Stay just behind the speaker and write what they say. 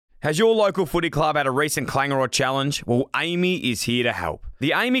Has your local footy club had a recent clanger or challenge? Well, Amy is here to help.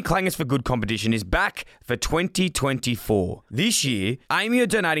 The Amy Clangers for Good competition is back for 2024. This year, Amy are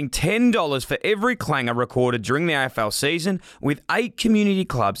donating $10 for every clanger recorded during the AFL season, with 8 community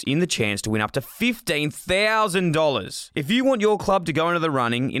clubs in the chance to win up to $15,000. If you want your club to go into the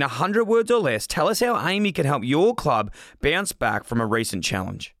running in 100 words or less, tell us how Amy can help your club bounce back from a recent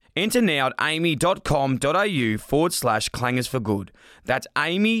challenge. Enter now at amy.com.au/clangers for good. That's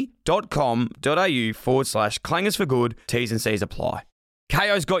amy.com.au/clangers for good. T's and C's apply.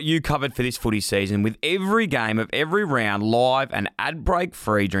 KO's got you covered for this footy season with every game of every round live and ad break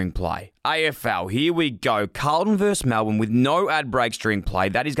free during play. AFL, here we go. Carlton versus Melbourne with no ad breaks during play.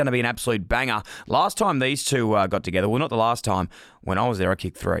 That is going to be an absolute banger. Last time these two got together, well, not the last time. When I was there, I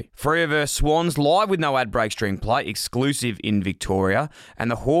kicked 3. Freo versus Swans, live with no ad breaks during play, exclusive in Victoria. And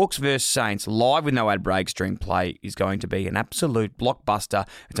the Hawks versus Saints, live with no ad breaks during play, is going to be an absolute blockbuster.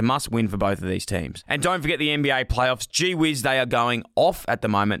 It's a must-win for both of these teams. And don't forget the NBA playoffs. Gee whiz, they are going off at the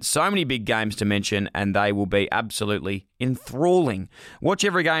moment. So many big games to mention, and they will be absolutely enthralling. Watch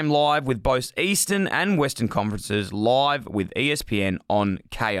every game live with both Eastern and Western conferences live with ESPN on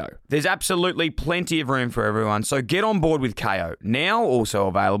KO. There's absolutely plenty of room for everyone, so get on board with KO. Now also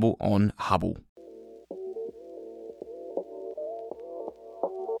available on Hubble.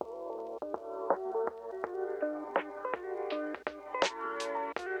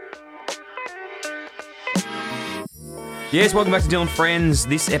 Yes, welcome back to Dylan Friends.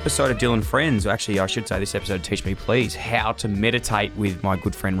 This episode of Dylan Friends, actually I should say this episode of Teach Me Please, how to meditate with my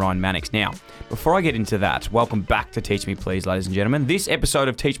good friend Ryan Mannix. Now, before I get into that, welcome back to Teach Me Please, ladies and gentlemen. This episode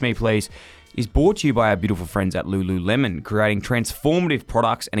of Teach Me Please is brought to you by our beautiful friends at Lululemon, creating transformative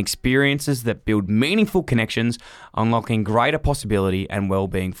products and experiences that build meaningful connections, unlocking greater possibility and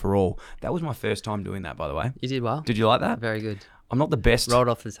well-being for all. That was my first time doing that, by the way. You did well. Did you like that? Very good. I'm not the best Rolled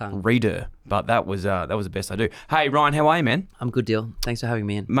off the tongue. reader, but that was the best I do. Hey, Ryan, how are you, man? I'm good, Deal. Thanks for having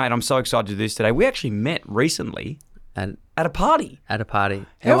me in. Mate, I'm so excited to do this today. We actually met recently At at a party. a party.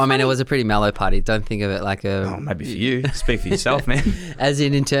 How I mean, funny. it was a pretty mellow party. Don't think of it like Oh, maybe for you. Speak for yourself, man. as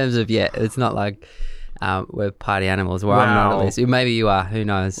in terms of, it's not like we're party animals. Well, I'm not Wow. at least. Maybe you are. Who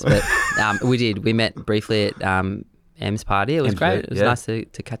knows? But we met briefly at M's party. It was M's, great. It was yeah. nice to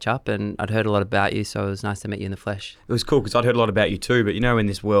catch up, and I'd heard a lot about you, so it was nice to meet you in the flesh. It was cool because I'd heard a lot about you too, but you know, in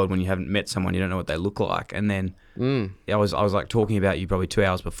this world, when you haven't met someone, you don't know what they look like. And then I was like talking about you probably 2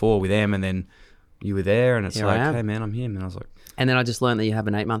 hours before with them, and then you were there, and it's Here I like, am. hey man, I'm here, man. I was like, And then I just learned that you have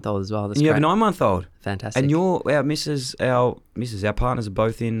an 8-month-old as well. That's and you have a great. 9-month-old, Fantastic. and our partners are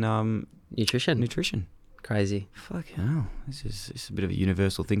both in Nutrition. nutrition. Crazy. Fuck hell, this is a bit of a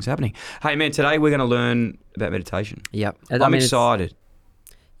universal thing's happening. Hey man, today we're going to learn about meditation. Yep. I'm excited.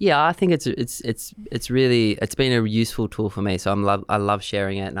 Yeah, I think it's really been a useful tool for me. So I love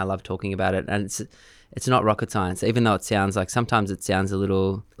sharing it, and I love talking about it. And it's not rocket science, even though sometimes it sounds a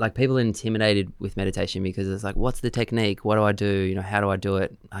little like people are intimidated with meditation because it's like, what's the technique? What do I do? How do I do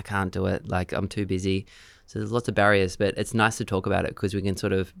it? I can't do it. Like, I'm too busy. So there's lots of barriers, but it's nice to talk about it because we can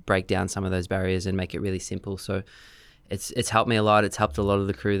sort of break down some of those barriers and make it really simple. So it's helped me a lot. It's helped a lot of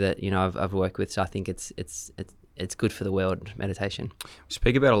the crew that I've worked with. So I think it's good for the world, meditation. We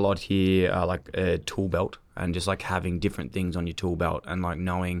speak about a lot here, like a tool belt and just like having different things on your tool belt and like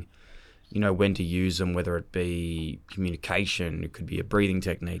knowing, when to use them, whether it be communication, it could be a breathing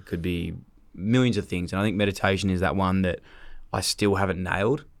technique, could be millions of things. And I think meditation is that one that I still haven't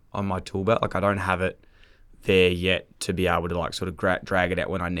nailed on my tool belt. Like I don't have it there yet to be able to like sort of drag it out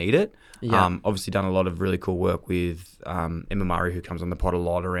when I need it. Yeah. Obviously done a lot of really cool work with Emma Murray, who comes on the pod a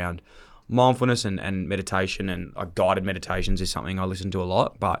lot around mindfulness and meditation, and guided meditations is something I listen to a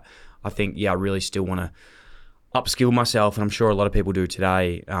lot. But I think, I really still want to upskill myself, and I'm sure a lot of people do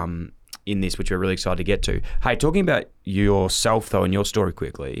today in this, which we're really excited to get to. Hey, talking about yourself though and your story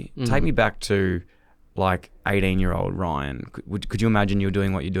quickly, take me back to like 18-year-old Ryan. Could you imagine you're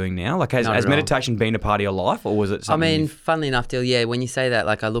doing what you're doing now? Like, has meditation been a part of your life, or was it something? Funnily enough, Dil, when you say that,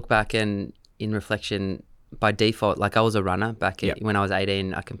 like I look back and in reflection, by default, like I was a runner back when I was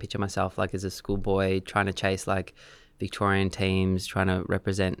 18. I can picture myself like as a schoolboy trying to chase like Victorian teams, trying to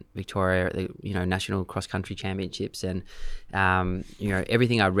represent Victoria at the national cross country championships, and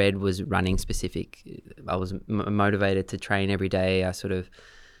everything I read was running specific. I was motivated to train every day. I sort of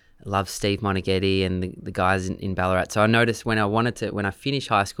loved Steve Monaghetti and the guys in Ballarat. So I noticed when I finished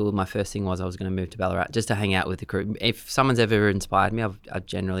high school, my first thing was I was going to move to Ballarat just to hang out with the crew. If someone's ever inspired me, I've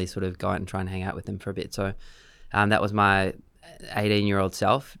generally sort of go out and try and hang out with them for a bit. So that was my 18-year-old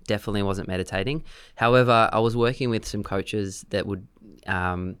self. Definitely wasn't meditating. However, I was working with some coaches that would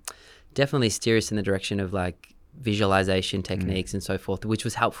definitely steer us in the direction of like visualization techniques and so forth, which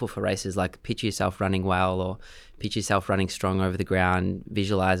was helpful for races. Like picture yourself running well, or picture yourself running strong over the ground.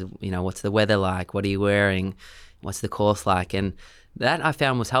 Visualize, what's the weather like? What are you wearing? What's the course like? And that I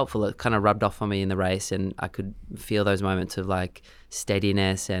found was helpful. It kind of rubbed off on me in the race, and I could feel those moments of like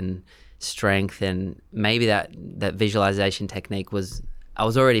steadiness and strength. And maybe that visualization technique was, I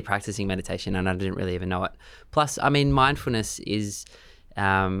was already practicing meditation and I didn't really even know it. Plus, I mean, mindfulness is,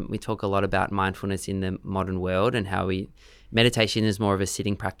 we talk a lot about mindfulness in the modern world, and how meditation is more of a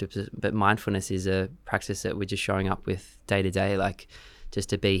sitting practice, but mindfulness is a practice that we're just showing up with day to day, like just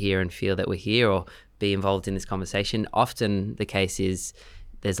to be here and feel that we're here, or be involved in this conversation. Often the case is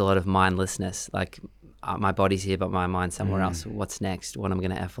there's a lot of mindlessness, like my body's here but my mind's somewhere else. What's next? What I'm going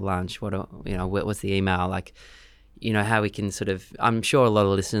to have for lunch? What's the email? Like, how we can sort of, I'm sure a lot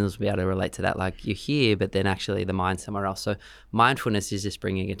of listeners will be able to relate to that. Like, you're here, but then actually the mind's somewhere else. So mindfulness is just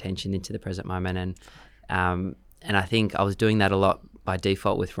bringing attention into the present moment. And I think I was doing that a lot by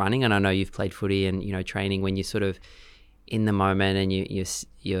default with running. And I know you've played footy and, training, when you're sort of in the moment and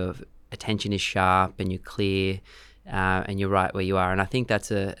your attention is sharp and you're clear, and you're right where you are. And I think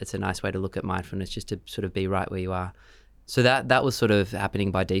it's a nice way to look at mindfulness, just to sort of be right where you are. So that was sort of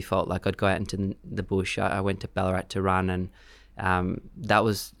happening by default. Like, I'd go out into the bush. I went to Ballarat to run, and that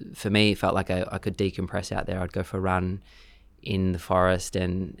was, for me, it felt like I could decompress out there. I'd go for a run in the forest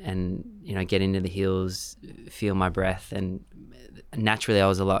and get into the hills, feel my breath, and naturally I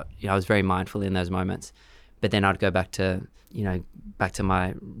was very mindful in those moments. But then I'd go back to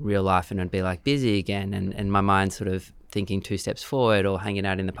my real life, and I'd be like busy again, and my mind sort of thinking 2 steps forward or hanging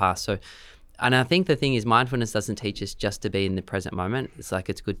out in the past. So, and I think the thing is, mindfulness doesn't teach us just to be in the present moment. It's like,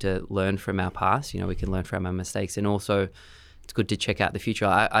 it's good to learn from our past. We can learn from our mistakes, and also it's good to check out the future.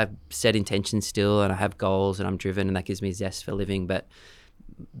 I set intentions still, and I have goals, and I'm driven, and that gives me zest for living. But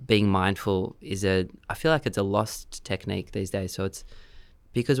being mindful I feel like it's a lost technique these days. So it's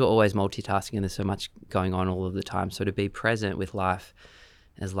because we're always multitasking and there's so much going on all of the time. So to be present with life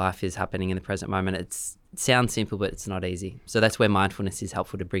as life is happening in the present moment, it sounds simple, but it's not easy. So that's where mindfulness is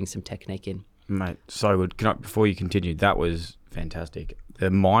helpful, to bring some technique in. Mate, so good. Before you continue, that was fantastic. The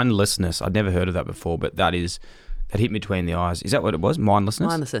mindlessness, I'd never heard of that before, but that hit me between the eyes. Is that what it was? Mindlessness?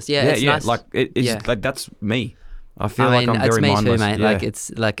 Mindlessness, yeah. Yeah. Nice. Like, like, that's me. I feel like I'm very mindless. It's me too, mate. Yeah. Like,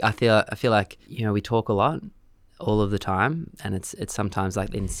 it's like, I feel like, we talk a lot all of the time, and it's sometimes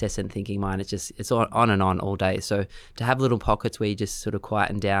like the incessant thinking mind. It's on and on all day. So to have little pockets where you just sort of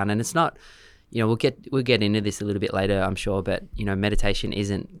quieten down, and it's not, we'll get into this a little bit later, I'm sure, but meditation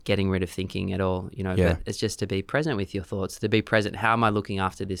isn't getting rid of thinking at all. But it's just to be present with your thoughts, to be present. How am I looking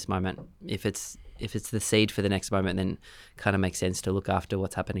after this moment? If it's the seed for the next moment, then kind of makes sense to look after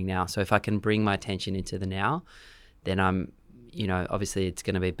what's happening now. So if I can bring my attention into the now, then I'm, obviously it's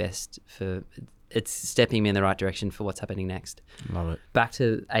going to be best for. It's stepping me in the right direction for what's happening next. Love it. Back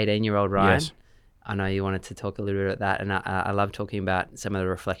to 18-year-old Ryan. Yes. I know you wanted to talk a little bit about that, and I love talking about some of the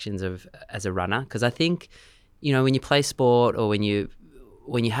reflections of as a runner, because I think, when you play sport, or when you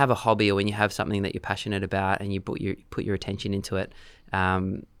have a hobby, or when you have something that you're passionate about and you put your attention into it,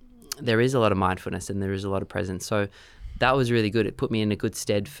 there is a lot of mindfulness and there is a lot of presence. So that was really good. It put me in a good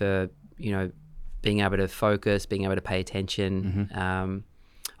stead for being able to focus, being able to pay attention. Mm-hmm.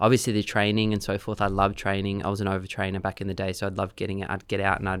 Obviously the training and so forth. I love training. I was an overtrainer back in the day, so I'd love getting it. I'd get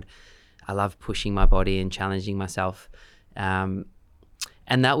out and I love pushing my body and challenging myself. And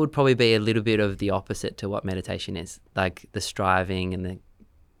that would probably be a little bit of the opposite to what meditation is, like the striving and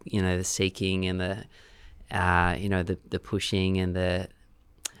the seeking and the pushing and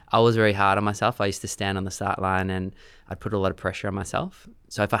I was very hard on myself. I used to stand on the start line and I'd put a lot of pressure on myself.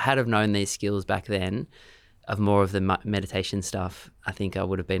 So if I had have known these skills back then, of more of the meditation stuff, I think I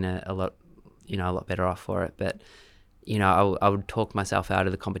would have been a lot better off for it. But I would talk myself out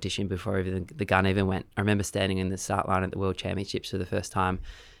of the competition before even the gun even went. I remember standing in the start line at the World Championships for the first time.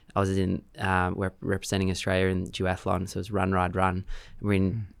 I was representing Australia in duathlon, so it was run, ride, run. We're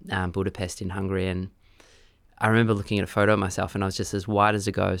in Budapest in Hungary, and I remember looking at a photo of myself and I was just as white as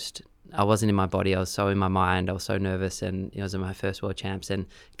a ghost. I wasn't in my body. I was so in my mind. I was so nervous, and it was my first World Champs, and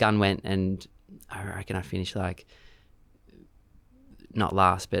gun went, and I reckon I finished like not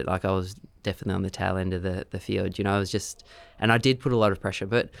last, but like I was definitely on the tail end of the field. It was just, and I did put a lot of pressure.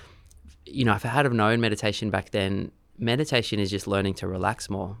 But if I had have known meditation back then, meditation is just learning to relax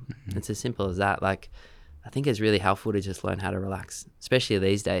more. Mm-hmm. It's as simple as that. Like, I think it's really helpful to just learn how to relax, especially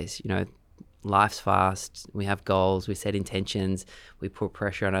these days. Life's fast. We have goals. We set intentions. We put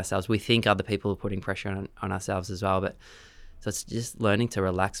pressure on ourselves. We think other people are putting pressure on ourselves as well. But so it's just learning to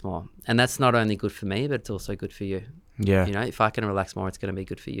relax more. And that's not only good for me, but it's also good for you. Yeah. If I can relax more, it's going to be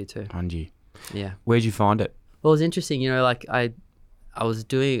good for you too. Angie. Yeah. Where'd you find it? Well, it was interesting, like I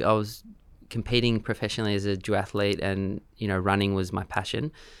was competing professionally as a duathlete, and, running was my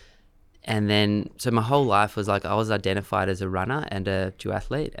passion. And then, so my whole life was like, I was identified as a runner and a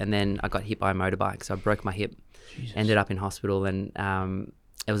duathlete. And then I got hit by a motorbike. So I broke my hip, ended up in hospital, and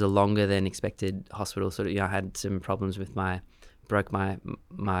it was a longer than expected hospital. Sort of, I had some problems with broke my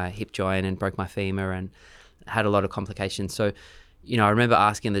hip joint and broke my femur and had a lot of complications. So, I remember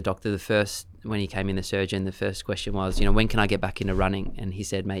asking the doctor when he came in, the surgeon, the first question was, when can I get back into running? And he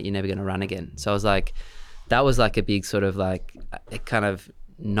said, mate, you're never going to run again. So I was like, that was like a big sort of like, it kind of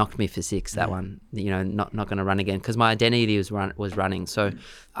knocked me for six, that one, not going to run again, because my identity was running. So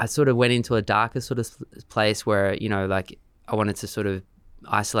I sort of went into a darker sort of place where, like I wanted to sort of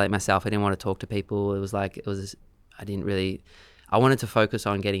isolate myself. I didn't want to talk to people. I wanted to focus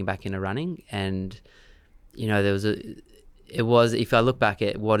on getting back into running. And, if I look back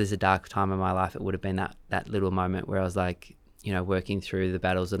at what is a dark time in my life, it would have been that little moment where I was like, working through the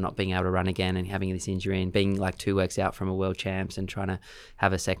battles of not being able to run again and having this injury and being like 2 weeks out from a world champs and trying to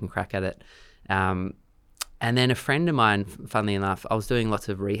have a second crack at it. And then a friend of mine, funnily enough, I was doing lots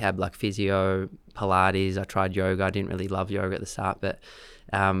of rehab, like physio, Pilates. I tried yoga. I didn't really love yoga at the start, but,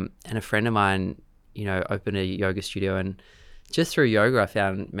 and a friend of mine, opened a yoga studio, and just through yoga, I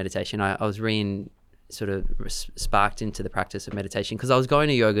found meditation. I was sort of sparked into the practice of meditation, because I was going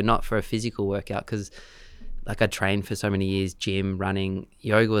to yoga not for a physical workout, because like I trained for so many years, gym, running.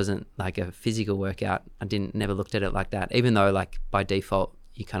 Yoga wasn't like a physical workout. I never looked at it like that, even though like by default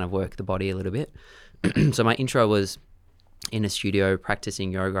you kind of work the body a little bit. So my intro was in a studio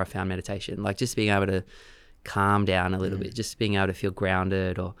practicing yoga. I found meditation, like just being able to calm down a little bit, just being able to feel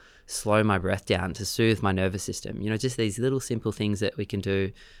grounded or slow my breath down to soothe my nervous system. Just these little simple things that we can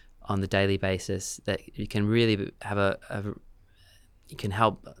do on the daily basis that you can really have it can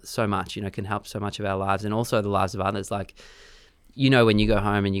help so much, can help so much of our lives and also the lives of others. Like, when you go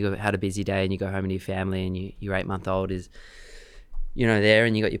home and you had a busy day and you go home to your family and your 8-month-old is, there,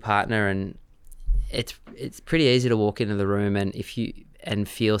 and you got your partner, and it's pretty easy to walk into the room and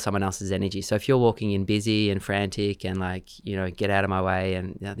feel someone else's energy. So if you're walking in busy and frantic and like, get out of my way,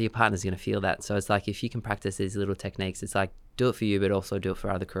 and your partner's going to feel that. So it's like, if you can practice these little techniques, it's like, do it for you, but also do it for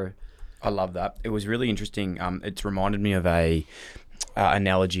other crew. I love that. It was really interesting. It's reminded me of a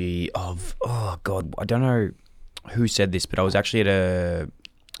analogy of, oh God, I don't know who said this, but I was actually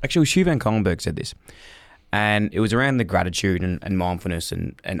it was Hugh Van Cuylenburg said this. And it was around the gratitude and mindfulness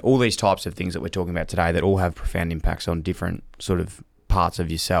and all these types of things that we're talking about today that all have profound impacts on different sort of parts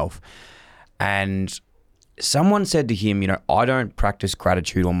of yourself. And someone said to him, I don't practice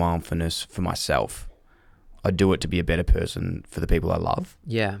gratitude or mindfulness for myself. I do it to be a better person for the people I love.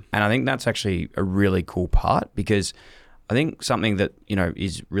 Yeah. And I think that's actually a really cool part, because I think something that,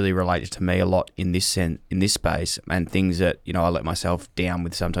 is really related to me a lot in this space, and things that, I let myself down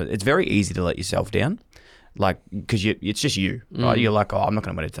with sometimes. It's very easy to let yourself down, like, because it's just you, right? You're like, I'm not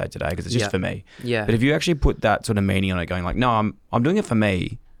going to meditate today because it's just for me. Yeah. But if you actually put that sort of meaning on it, going like, no, I'm doing it for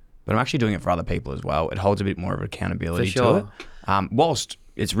me, but I'm actually doing it for other people as well. It holds a bit more of accountability to it, whilst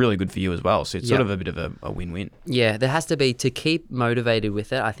it's really good for you as well. So it's sort of a bit of a win-win. Yeah, there has to be, to keep motivated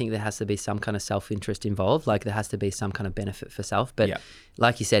with it, I think there has to be some kind of self-interest involved. Like there has to be some kind of benefit for self. But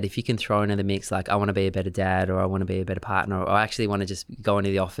like you said, if you can throw into the mix, like I want to be a better dad, or I want to be a better partner, or I actually want to just go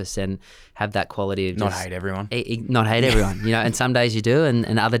into the office and have that quality of not hate everyone. Not hate everyone, and some days you do,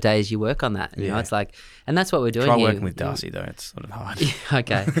 and other days you work on that. It's like, and that's what we're doing. Try here. working with Darcy though, it's sort of hard.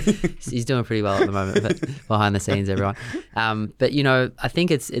 Okay. He's doing pretty well at the moment, but behind the scenes, everyone. But I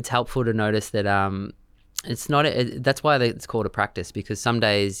think it's helpful to notice that it's not that's why it's called a practice, because some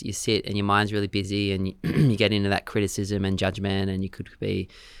days you sit and your mind's really busy and you get into that criticism and judgment, and you could be,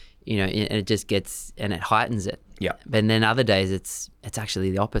 and it just gets, and it heightens it. Yeah. But then other days it's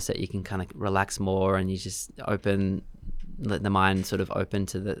actually the opposite. You can kind of relax more, and you just let the mind sort of open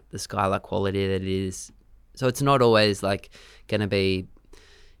to the sky-like quality that it is. So it's not always like going to be,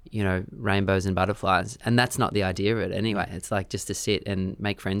 rainbows and butterflies, and that's not the idea of it anyway. It's like just to sit and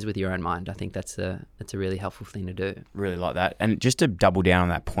make friends with your own mind. I think that's a really helpful thing to do. Really like that. And just to double down on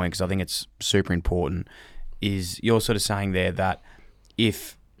that point, because I think it's super important, is you're sort of saying there that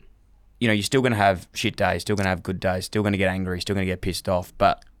if, you're still going to have shit days, still going to have good days, still going to get angry, still going to get pissed off,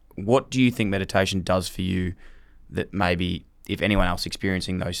 but what do you think meditation does for you that maybe if anyone else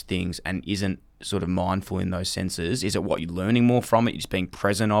experiencing those things and isn't sort of mindful in those senses, is it what you're learning more from it, you're just being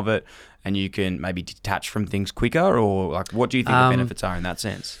present of it, and you can maybe detach from things quicker, or like what do you think the benefits are in that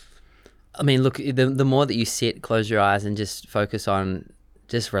sense? I mean, look, the more that you sit, close your eyes and just focus on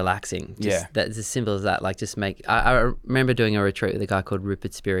just relaxing. Yeah. That's as simple as that. Like just I remember doing a retreat with a guy called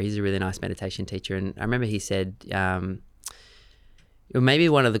Rupert Spira. He's a really nice meditation teacher. And I remember he said, maybe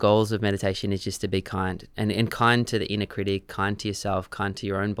one of the goals of meditation is just to be kind and kind to the inner critic, kind to yourself, kind to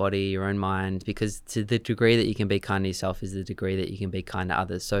your own body, your own mind, because to the degree that you can be kind to yourself is the degree that you can be kind to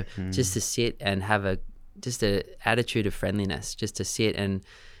others. So just to sit and have just an attitude of friendliness, just to sit and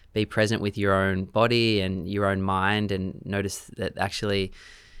be present with your own body and your own mind and notice that actually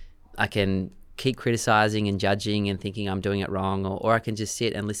I can keep criticizing and judging and thinking I'm doing it wrong, or I can just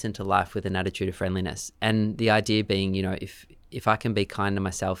sit and listen to life with an attitude of friendliness. And the idea being, if I can be kind to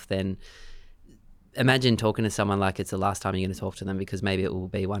myself, then imagine talking to someone like it's the last time you're going to talk to them, because maybe it will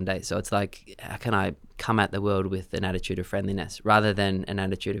be one day. So it's like, how can I come at the world with an attitude of friendliness rather than an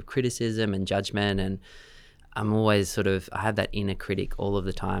attitude of criticism and judgment? And I'm always I have that inner critic all of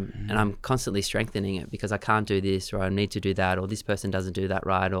the time, and I'm constantly strengthening it because I can't do this, or I need to do that, or this person doesn't do that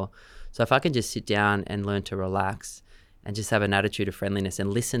right. So if I can just sit down and learn to relax and just have an attitude of friendliness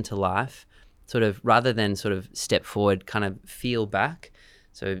and listen to life, rather than step forward, kind of feel back.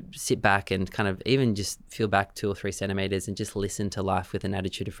 So sit back and kind of even just feel back 2 or 3 centimeters and just listen to life with an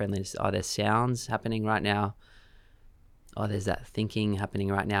attitude of friendliness. Oh, there's sounds happening right now. Oh, there's that thinking happening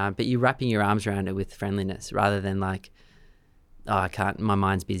right now. But you're wrapping your arms around it with friendliness rather than like, oh, I can't, my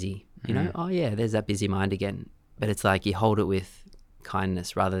mind's busy. Oh yeah, there's that busy mind again. But it's like you hold it with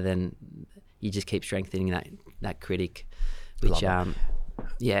kindness rather than you just keep strengthening that critic, which,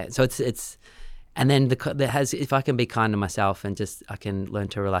 yeah. So it's, and then if I can be kind to myself and just, I can learn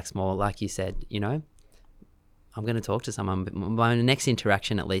to relax more, like you said, I'm going to talk to someone, but my next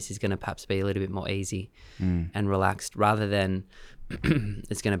interaction at least is going to perhaps be a little bit more easy and relaxed, rather than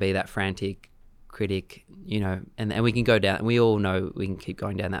it's going to be that frantic critic, and we can go down, we all know we can keep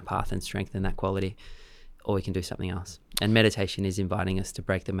going down that path and strengthen that quality, or we can do something else. And meditation is inviting us to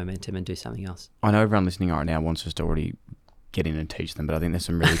break the momentum and do something else. I know everyone listening right now wants us to already get in and teach them, but I think there's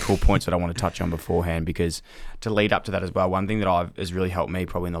some really cool points that I want to touch on beforehand, because to lead up to that as well, one thing that has really helped me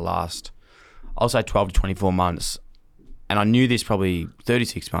probably in the last, I'll say 12 to 24 months, and I knew this probably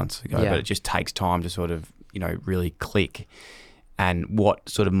 36 months ago, but it just takes time to really click. And what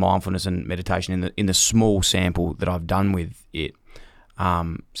sort of mindfulness and meditation in the small sample that I've done with it. So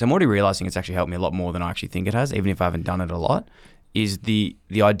I'm already realizing it's actually helped me a lot more than I actually think it has, even if I haven't done it a lot, is the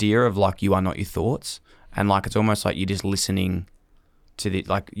idea of like, you are not your thoughts. And like, it's almost like you're just listening to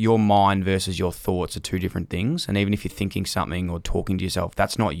your mind versus your thoughts are two different things. And even if you're thinking something or talking to yourself,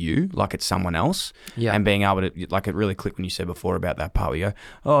 that's not you, like it's someone else. Yeah. And being able to, like, it really clicked when you said before about that part where you go,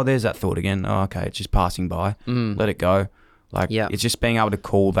 oh, there's that thought again. Oh, okay. It's just passing by. Let it go. It's just being able to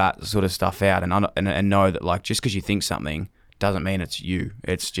call that sort of stuff out and know that, like, just because you think something doesn't mean it's you.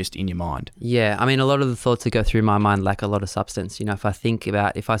 It's just in your mind. Yeah. I mean, a lot of the thoughts that go through my mind lack a lot of substance. If I think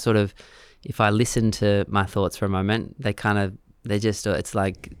about, if I listen to my thoughts for a moment, it's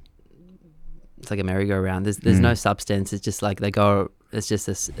like a merry-go-round. There's no substance. It's just like they go, it's just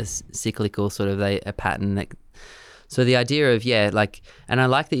a cyclical sort of a pattern. So the idea of, and I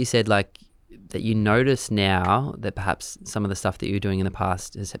like that you said like that you notice now that perhaps some of the stuff that you were doing in the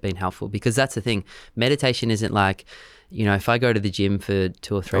past has been helpful, because that's the thing. Meditation isn't like, if I go to the gym for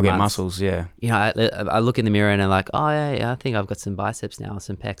 2 or 3 I'll months, get muscles, yeah. I look in the mirror and I'm like, oh yeah, I think I've got some biceps now,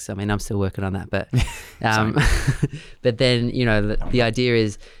 some pecs. I mean, I'm still working on that, but, but then, the idea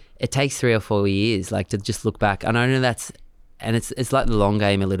is it takes 3 or 4 years, like to just look back. And I know it's like the long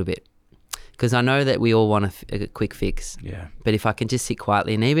game a little bit, because I know that we all want a quick fix. Yeah. But if I can just sit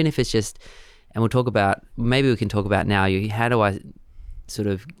quietly, and even if it's just, and maybe we can talk about now,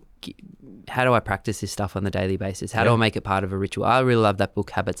 how do I practice this stuff on the daily basis? How do I make it part of a ritual? I really love that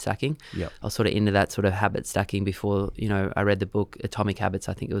book, Habit Stacking. Yeah. I was sort of into that sort of habit stacking before, I read the book Atomic Habits,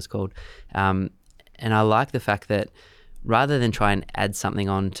 I think it was called. And I like the fact that rather than try and add something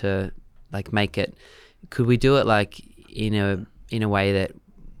on to like make it, could we do it like in a way that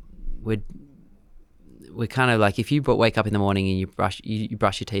we're kind of like, if you wake up in the morning and you brush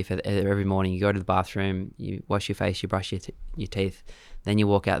your teeth every morning, you go to the bathroom, you wash your face, you brush your teeth, then you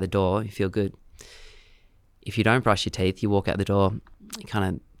walk out the door, you feel good. If you don't brush your teeth, you walk out the door,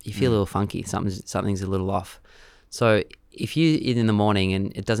 you feel a little funky, something's a little off. So if you eat in the morning,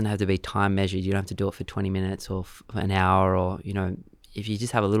 and it doesn't have to be time measured, you don't have to do it for 20 minutes or an hour, or, if you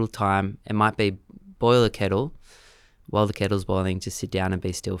just have a little time, it might be boil a kettle. While the kettle's boiling, just sit down and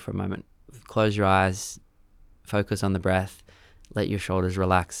be still for a moment. Close your eyes, focus on the breath, let your shoulders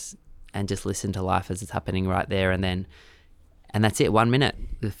relax, and just listen to life as it's happening right there and that's it, 1 minute.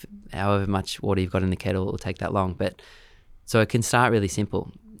 However much water you've got in the kettle, it will take that long. But so it can start really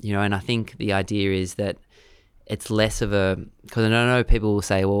simple, and I think the idea is that it's less of a, because I know people will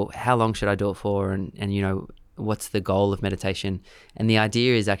say, well, how long should I do it for? And what's the goal of meditation? And the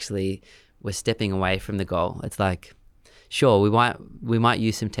idea is actually we're stepping away from the goal. It's like, sure, we might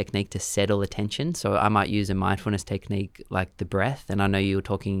use some technique to settle attention. So I might use a mindfulness technique like the breath. And I know you were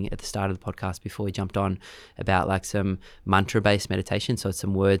talking at the start of the podcast before we jumped on about like some mantra-based meditation. So it's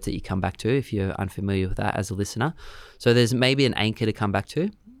some words that you come back to if you're unfamiliar with that as a listener. So there's maybe an anchor to come back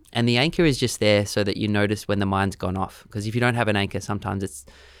to. And the anchor is just there so that you notice when the mind's gone off. Because if you don't have an anchor, sometimes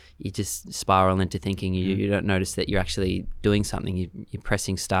you just spiral into thinking. You don't notice that you're actually doing something. You're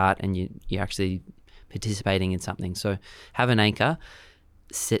pressing start and you're actually participating in something. So have an anchor,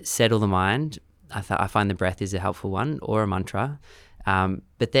 settle the mind. I find the breath is a helpful one, or a mantra.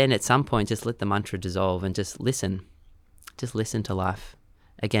 But then at some point, just let the mantra dissolve and just listen. Just listen to life.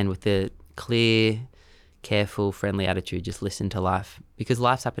 Again, with the clear, careful, friendly attitude, just listen to life, because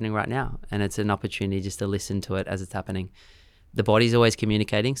life's happening right now and it's an opportunity just to listen to it as it's happening. The body's always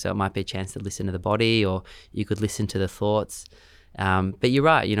communicating, so it might be a chance to listen to the body, or you could listen to the thoughts. But you're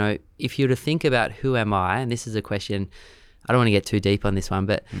right, if you were to think about who am I, and this is a question, I don't want to get too deep on this one,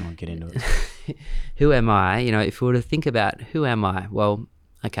 but I'll get into it. Who am I? If you were to think about who am I, well,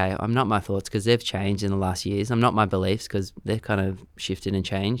 okay, I'm not my thoughts because they've changed in the last years. I'm not my beliefs because they've kind of shifted and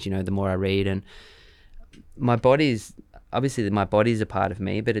changed, the more I read. And my body's a part of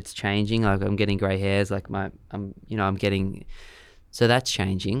me, but it's changing. Like I'm getting grey hairs, like I'm getting, so that's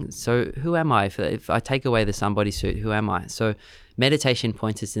changing. So who am I? If I take away the somebody suit, who am I? So meditation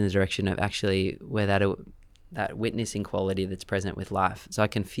points us in the direction of actually where that witnessing quality that's present with life. So I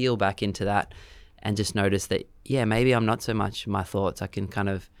can feel back into that and just notice that, yeah, maybe I'm not so much my thoughts. I can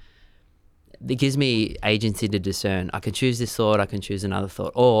it gives me agency to discern. I can choose this thought, I can choose another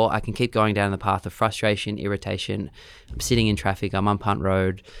thought, or I can keep going down the path of frustration, irritation. I'm sitting in traffic, I'm on Punt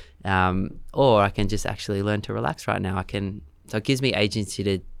Road, or I can just actually learn to relax right now. So it gives me agency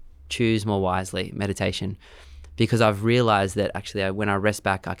to choose more wisely, meditation, because I've realized that actually when I rest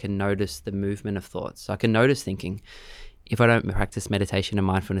back, I can notice the movement of thoughts. So I can notice thinking. If I don't practice meditation and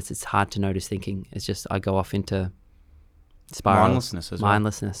mindfulness, it's hard to notice thinking. It's just I go off into spiral. Mindlessness as well.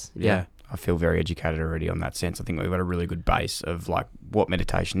 Mindlessness, yeah. I feel very educated already on that sense. I think we've got a really good base of like what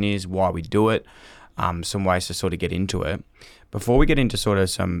meditation is, why we do it, some ways to sort of get into it. Before we get into sort of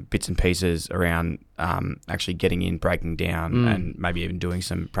some bits and pieces around actually getting in, breaking down, and maybe even doing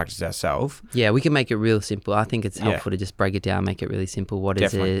some practice ourselves. Yeah, we can make it real simple. I think it's helpful to just break it down, make it really simple. What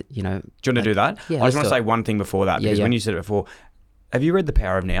Definitely. is it? Do you want to do that? Yeah, I just want to say one thing before that, because when you said it before, have you read The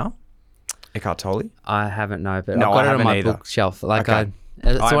Power of Now? Eckhart Tolle? I haven't, no, but No, I've got I it on my either. bookshelf. Okay.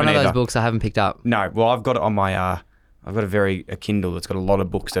 It's one of those books I haven't picked up. No, well, I've got it on my, I've got a Kindle that's got a lot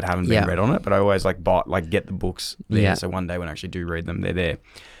of books that haven't been read on it, but I always get the books there. Yeah. So one day when I actually do read them, they're there.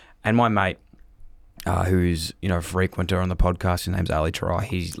 And my mate, who's, a frequenter on the podcast, his name's Ali Tarai,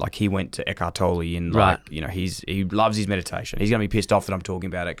 he went to Eckhart Tolle and he loves his meditation. He's going to be pissed off that I'm talking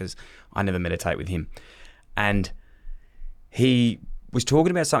about it because I never meditate with him. And he was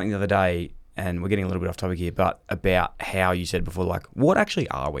talking about something the other day, and we're getting a little bit off topic here, but about how you said before, like, what actually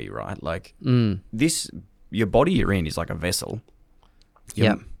are we, right? Like, your body you're in is like a vessel.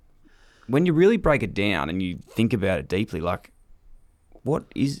 Yeah. When you really break it down and you think about it deeply, like, what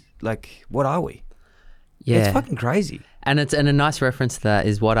are we? Yeah. It's fucking crazy. And a nice reference to that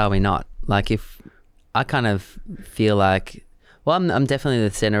is, what are we not? Like, if I kind of feel like, well, I'm definitely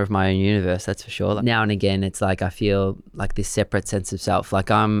the center of my own universe, that's for sure. Like, now and again, it's like I feel like this separate sense of self.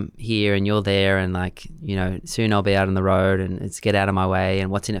 Like I'm here and you're there, and like, soon I'll be out on the road and it's get out of my way and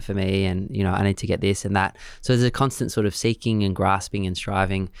what's in it for me, and, I need to get this and that. So there's a constant sort of seeking and grasping and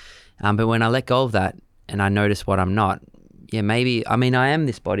striving. But when I let go of that and I notice what I'm not, maybe, I am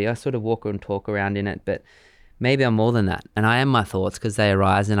this body. I sort of walk and talk around in it, but maybe I'm more than that. And I am my thoughts because they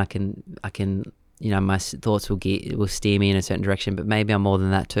arise, and I can my thoughts will steer me in a certain direction, but maybe I'm more than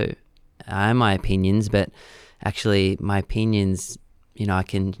that too. I am my opinions, but actually my opinions, I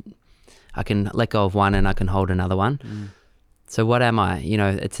can let go of one and I can hold another one. So what am I?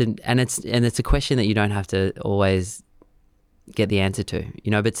 It's a question that you don't have to always get the answer to,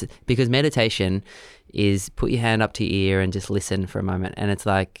 but because meditation is put your hand up to your ear and just listen for a moment. And it's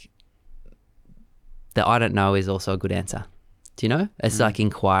like, the I don't know is also a good answer. Do you know? It's like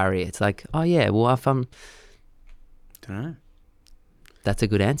inquiry. It's like, oh yeah, well, if I'm... Don't know. That's a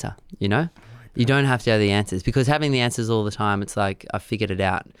good answer, You don't have to have the answers, because having the answers all the time, it's like, I figured it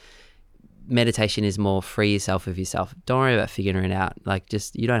out. Meditation is more free yourself of yourself. Don't worry about figuring it out. Like,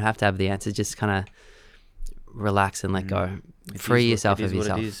 just, you don't have to have the answers. Just kind of relax and let go. Free yourself of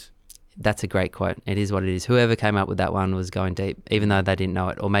yourself. That's a great quote. It is what it is. Whoever came up with that one was going deep, even though they didn't know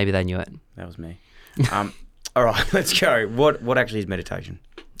it, or maybe they knew it. That was me. All right, let's go. What actually is meditation?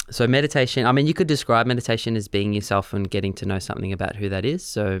 So meditation, I mean, you could describe meditation as being yourself and getting to know something about who that is.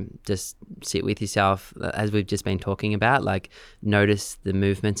 So just sit with yourself, as we've just been talking about, like notice the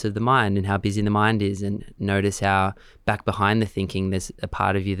movements of the mind and how busy the mind is, and notice how back behind the thinking there's a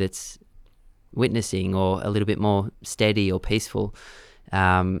part of you that's witnessing or a little bit more steady or peaceful.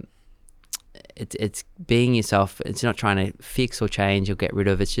 It's being yourself. It's not trying to fix or change or get rid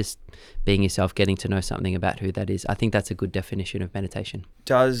of. It's just being yourself, getting to know something about who that is. I think that's a good definition of meditation.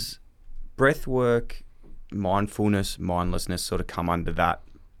 Does breath work, mindfulness, mindlessness sort of come under that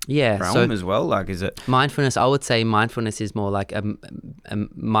realm as well? Like, is it mindfulness? I would say mindfulness is more like a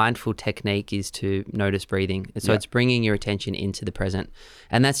mindful technique is to notice breathing. So it's bringing your attention into the present,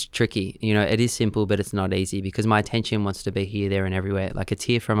 and that's tricky. You know, it is simple, but it's not easy because my attention wants to be here, there, and everywhere. Like it's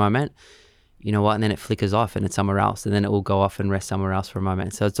here for a moment. You know what? And then it flickers off and it's somewhere else, and then it will go off and rest somewhere else for a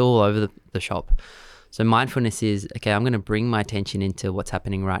moment. So it's all over the shop. So mindfulness is, okay, I'm going to bring my attention into what's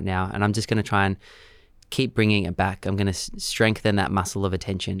happening right now, and I'm just going to try and keep bringing it back. I'm going to strengthen that muscle of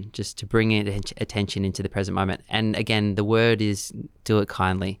attention just to bring attention into the present moment. And again, the word is do it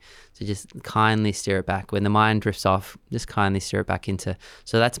kindly. So just kindly steer it back. When the mind drifts off, just kindly steer it back into.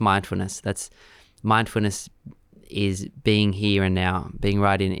 So that's mindfulness. Mindfulness is being here and now, being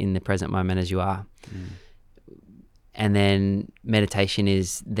right in the present moment as you are. And then meditation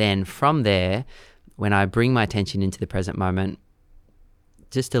is then from there, when I bring my attention into the present moment,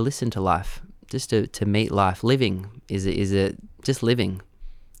 just to listen to life, just to meet life. Living is just living,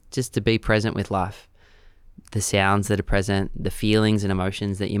 just to be present with life, the sounds that are present, the feelings and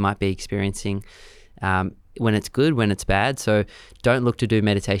emotions that you might be experiencing, when it's good, when it's bad. So don't look to do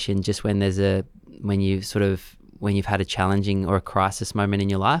meditation just when you've had a challenging or a crisis moment in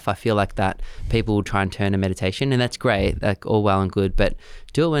your life. I feel like that people will try and turn to meditation, and that's great, like all well and good, but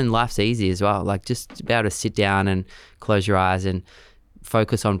do it when life's easy as well. Like just be able to sit down and close your eyes and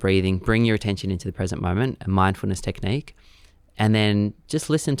focus on breathing, bring your attention into the present moment, a mindfulness technique, and then just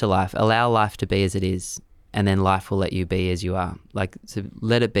listen to life, allow life to be as it is, and then life will let you be as you are. Like, so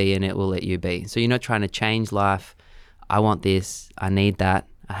let it be and it will let you be. So you're not trying to change life. I want this, I need that,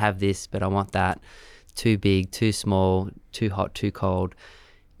 I have this, but I want that. Too big, too small, too hot, too cold.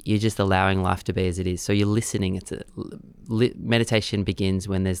 You're just allowing life to be as it is. So you're listening. Meditation begins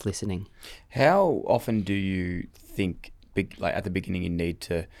when there's listening. How often do you think, like at the beginning, you need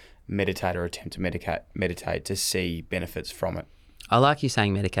to meditate or attempt to meditate to see benefits from it? I like you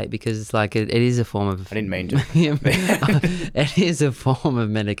saying medicate because it's like it is a form of... I didn't mean to. It is a form of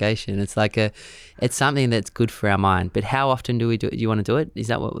medication. It's like it's something that's good for our mind. But how often do we do it? Do you want to do it? Is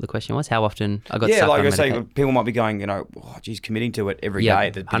that what the question was? How often? I got stuck like on I say, medicate. people might be going, committing to it every day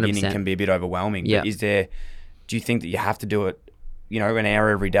at the beginning 100%. can be a bit overwhelming. But do you think that you have to do it, an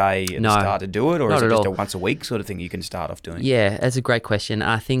hour every day at the start to do it? Or is it just a once a week sort of thing you can start off doing? Yeah, that's a great question.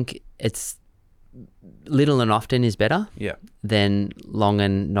 I think it's little and often is better than long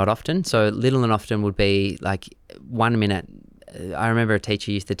and not often. So little and often would be like 1 minute. I remember a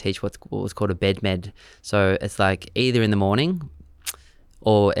teacher used to teach what was called a bed med. So it's like either in the morning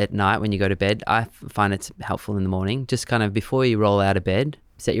or at night when you go to bed. I find it's helpful in the morning. Just kind of before you roll out of bed,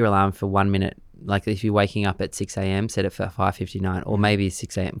 set your alarm for 1 minute. Like if you're waking up at 6 a.m., set it for 5:59 or maybe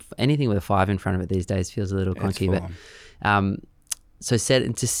 6 a.m. Anything with a 5 in front of it these days feels a little clunky. So set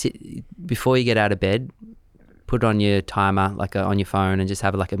it to sit before you get out of bed. Put on your timer, on your phone, and just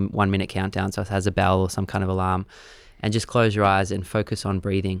have like a 1 minute countdown. So it has a bell or some kind of alarm, and just close your eyes and focus on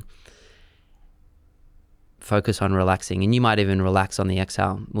breathing. Focus on relaxing, and you might even relax on the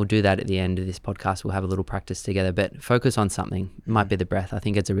exhale. We'll do that at the end of this podcast. We'll have a little practice together, but focus on something. It might be the breath. I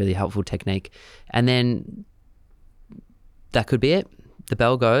think it's a really helpful technique. And then that could be it. The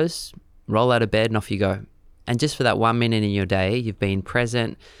bell goes, roll out of bed, and off you go. And just for that 1 minute in your day, you've been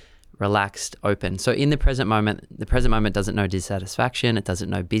present, relaxed, open. So in the present moment doesn't know dissatisfaction. It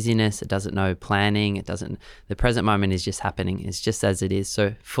doesn't know busyness. It doesn't know planning. The present moment is just happening. It's just as it is.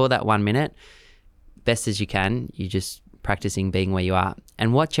 So for that 1 minute, best as you can, you're just practicing being where you are.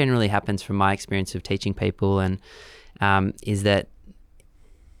 And what generally happens from my experience of teaching people is that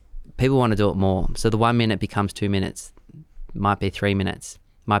people want to do it more. So the 1 minute becomes 2 minutes, might be 3 minutes,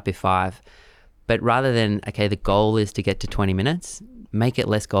 might be 5. But rather than, the goal is to get to 20 minutes, make it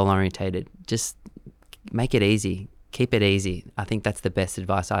less goal orientated. Just make it easy. Keep it easy. I think that's the best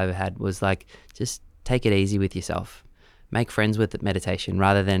advice I ever had was just take it easy with yourself. Make friends with meditation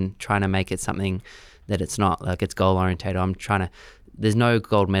rather than trying to make it something that it's not, like it's goal orientated. There's no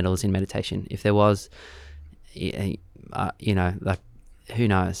gold medals in meditation. If there was, who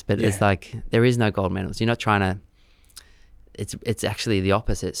knows? But it's there is no gold medals. You're not trying to, it's actually the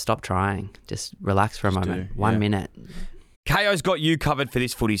opposite. Stop trying. Just relax for a moment. 1 minute. Kayo's got you covered for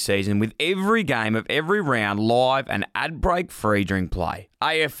this footy season with every game of every round live and ad break free during play.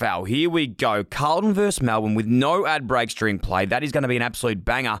 AFL, here we go. Carlton versus Melbourne with no ad breaks during play. That is going to be an absolute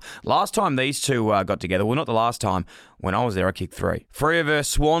banger. Last time these two got together, well, not the last time. When I was there, I kicked 3. Freo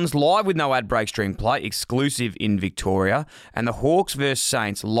versus Swans, live with no ad breaks during play, exclusive in Victoria. And the Hawks versus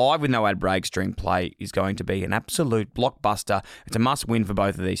Saints, live with no ad breaks during play, is going to be an absolute blockbuster. It's a must-win for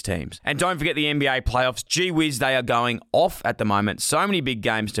both of these teams. And don't forget the NBA playoffs. Gee whiz, they are going off at the moment. So many big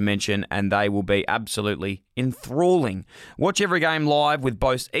games to mention, and they will be absolutely enthralling. Watch every game live with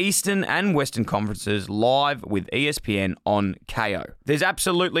both Eastern and Western conferences live with ESPN on Kayo. There's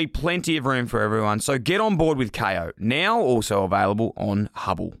absolutely plenty of room for everyone, so get on board with Kayo. Now also available on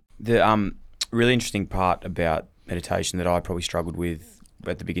Hubble. The really interesting part about meditation that I probably struggled with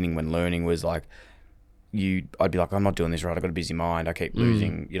at the beginning when learning was like, I'd be like, I'm not doing this right. I've got a busy mind. I keep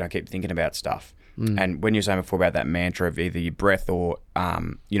losing, I keep thinking about stuff. And when you're saying before about that mantra of either your breath or,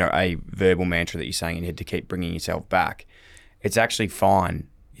 a verbal mantra that you're saying in your head to keep bringing yourself back, it's actually fine,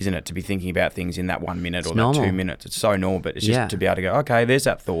 isn't it, to be thinking about things in that 1 minute or that 2 minutes. It's so normal, but it's just to be able to go, okay, there's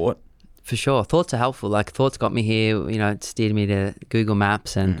that thought. For sure. Thoughts are helpful. Like, thoughts got me here, it steered me to Google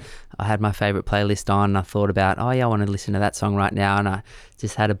Maps, and I had my favourite playlist on, and I thought about, I want to listen to that song right now, and I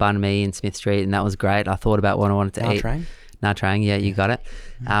just had a bun me in Smith Street, and that was great. I thought about what I wanted to eat. Nah Train, yeah, you got it.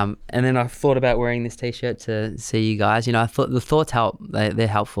 And then I thought about wearing this T-shirt to see you guys. I thought the thoughts help. They're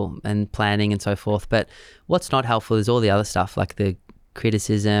helpful, and planning and so forth. But what's not helpful is all the other stuff, like the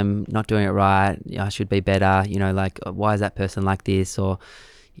criticism, not doing it right. I should be better. Like, why is that person like this? Or,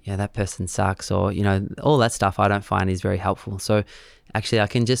 that person sucks. Or, all that stuff I don't find is very helpful. So actually I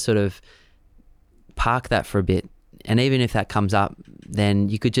can just sort of park that for a bit. And even if that comes up, then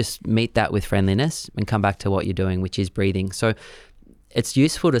you could just meet that with friendliness and come back to what you're doing, which is breathing. So it's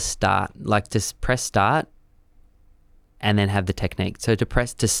useful to start, like just press start and then have the technique. So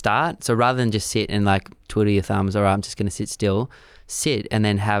to start, so rather than just sit and like twiddle your thumbs, or I'm just going to sit still, sit and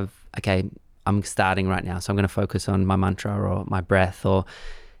then have, okay, I'm starting right now. So I'm going to focus on my mantra or my breath,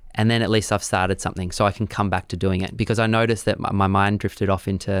 and then at least I've started something so I can come back to doing it, because I noticed that my mind drifted off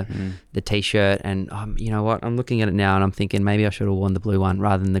into the T-shirt, and you know what, I'm looking at it now and I'm thinking maybe I should have worn the blue one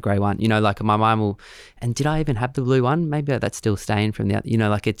rather than the grey one. Like my mind will, and did I even have the blue one? Maybe that's still staying from the other,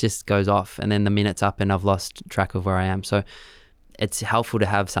 like it just goes off, and then the minute's up and I've lost track of where I am. So it's helpful to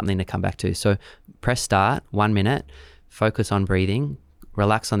have something to come back to. So press start, 1 minute, focus on breathing,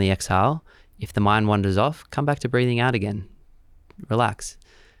 relax on the exhale. If the mind wanders off, come back to breathing out again, relax.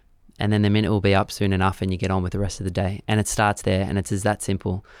 And then the minute will be up soon enough and you get on with the rest of the day. And it starts there, and it's that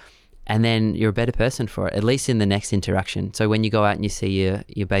simple. And then you're a better person for it, at least in the next interaction. So when you go out and you see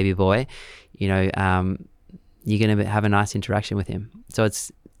your baby boy, you're going to have a nice interaction with him. So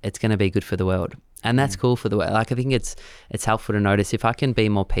it's going to be good for the world. And that's cool for the world. Like, I think it's helpful to notice if I can be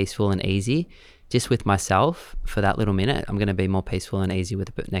more peaceful and easy just with myself for that little minute, I'm going to be more peaceful and easy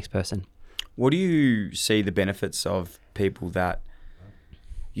with the next person. What do you see the benefits of people that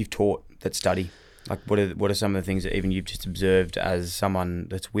you've taught that study? Like, what are some of the things that even you've just observed as someone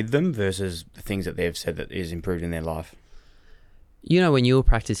that's with them versus the things that they've said that is improved in their life? When you were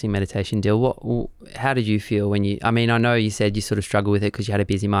practicing meditation, Dill, how did you feel when I know you said you sort of struggled with it because you had a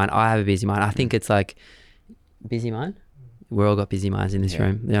busy mind. I have a busy mind. I think it's like, busy mind? We're all got busy minds in this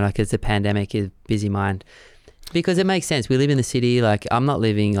room. Like, it's a pandemic, is busy mind. Because it makes sense. We live in the city. Like, I'm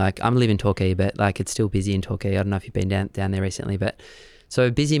living Torquay, but like it's still busy in Torquay. I don't know if you've been down there recently, but so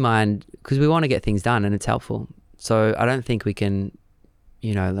busy mind, because we want to get things done and it's helpful. So I don't think we can,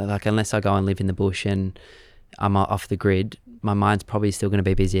 like, unless I go and live in the bush and I'm off the grid, my mind's probably still going to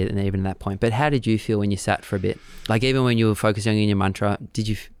be busy even at that point. But how did you feel when you sat for a bit? Like, even when you were focusing on your mantra, did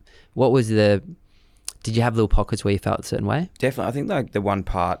you have little pockets where you felt a certain way? Definitely. I think like the one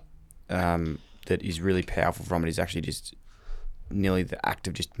part that is really powerful from it is actually just nearly the act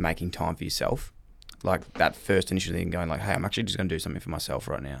of just making time for yourself. Like that first initial thing, going like, hey, I'm actually just going to do something for myself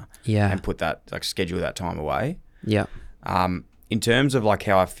right now. Yeah. And put that, like, schedule that time away. Yeah. In terms of like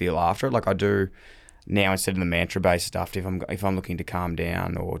how I feel after it, like I do now, instead of the mantra-based stuff, if I'm looking to calm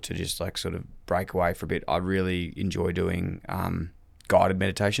down or to just like sort of break away for a bit, I really enjoy doing guided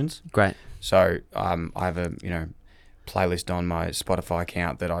meditations. Great. So I have a playlist on my Spotify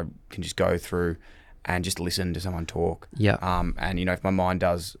account that I can just go through and just listen to someone talk. Yeah. And if my mind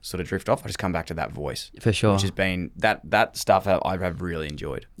does sort of drift off, I just come back to that voice. For sure. Which has been that stuff I have really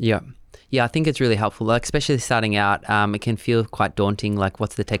enjoyed. Yeah. Yeah, I think it's really helpful. Like, especially starting out, it can feel quite daunting. Like,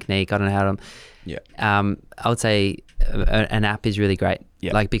 what's the technique? I don't know how to. Yeah. I would say an app is really great.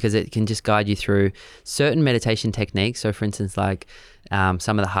 Yep. Like, because it can just guide you through certain meditation techniques. So for instance, like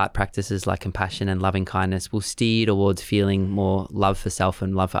some of the heart practices like compassion and loving kindness will steer you towards feeling more love for self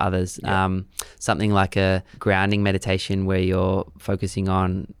and love for others. Yep. Something like a grounding meditation where you're focusing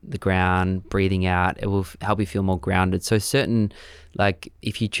on the ground, breathing out, it will help you feel more grounded. So certain, like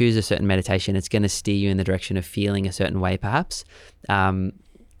if you choose a certain meditation, it's going to steer you in the direction of feeling a certain way perhaps.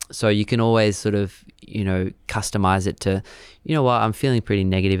 So you can always sort of, customize it to, I'm feeling pretty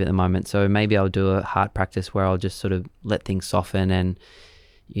negative at the moment. So maybe I'll do a heart practice where I'll just sort of let things soften and,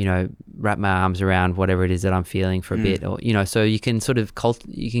 wrap my arms around whatever it is that I'm feeling for a bit. Or, so you can sort of,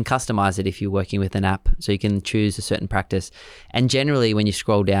 you can customize it if you're working with an app. So you can choose a certain practice. And generally when you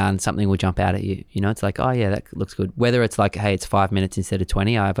scroll down, something will jump out at you. It's like, oh yeah, that looks good. Whether it's like, hey, it's 5 minutes instead of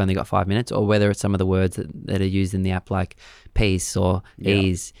 20, I've only got 5 minutes, or whether it's some of the words that are used in the app like peace or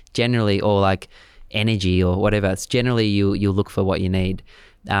ease, generally, or like energy or whatever. It's generally you'll look for what you need.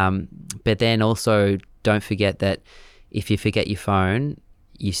 But then also don't forget that if you forget your phone,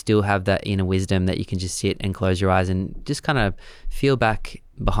 you still have that inner wisdom that you can just sit and close your eyes and just kind of feel back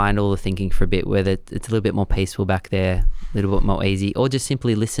behind all the thinking for a bit, whether it's a little bit more peaceful back there, a little bit more easy, or just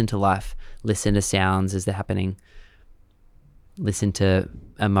simply listen to life, listen to sounds as they're happening, listen to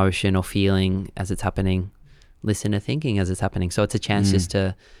emotion or feeling as it's happening, listen to thinking as it's happening. So it's a chance just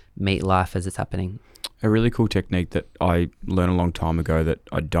to meet life as it's happening. A really cool technique that I learned a long time ago that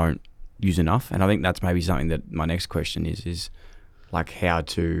I don't use enough, and I think that's maybe something that my next question is like how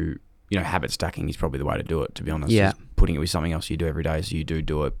to, habit stacking is probably the way to do it, to be honest. Yeah. Is putting it with something else you do every day so you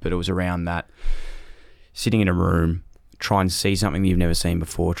do it. But it was around that, sitting in a room, try and see something that you've never seen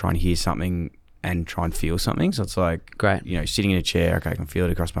before, try and hear something and try and feel something. So it's like, great. Sitting in a chair, okay, I can feel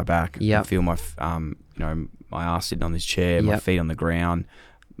it across my back. I can feel my, my ass sitting on this chair, my feet on the ground.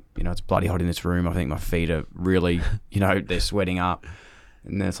 It's bloody hot in this room. I think my feet are really, they're sweating up.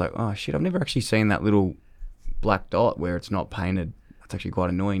 And then it's like, oh shit, I've never actually seen that little black dot where it's not painted. It's actually quite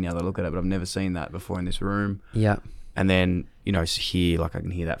annoying now that I look at it, but I've never seen that before in this room. Yeah. And then, here, like I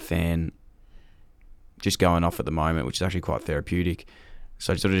can hear that fan just going off at the moment, which is actually quite therapeutic.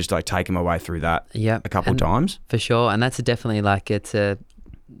 So sort of just like taking my way through that a couple of times. For sure. And that's definitely like, it's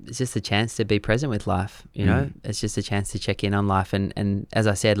just a chance to be present with life, It's just a chance to check in on life. And as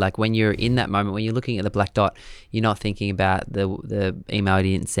I said, like when you're in that moment, when you're looking at the black dot, you're not thinking about the email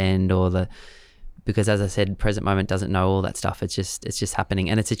you didn't send because as I said, present moment doesn't know all that stuff. It's just happening.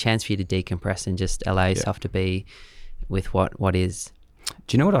 And it's a chance for you to decompress and just allow yourself to be with what is.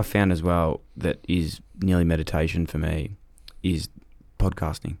 Do you know what I found as well that is nearly meditation for me is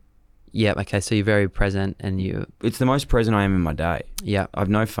podcasting. Yeah, okay, so you're very present and It's the most present I am in my day. Yeah. I've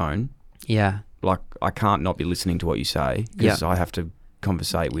no phone. Yeah. Like I can't not be listening to what you say because I have to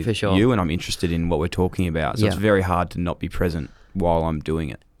conversate with you and I'm interested in what we're talking about. So it's very hard to not be present while I'm doing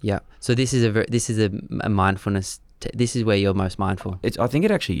it. Yeah. So this is a mindfulness. This is where you're most mindful. I think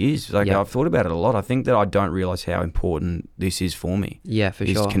it actually is. Like I've thought about it a lot. I think that I don't realize how important this is for me. Yeah, for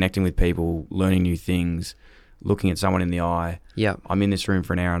sure. Connecting with people, learning new things, looking at someone in the eye. Yeah. I'm in this room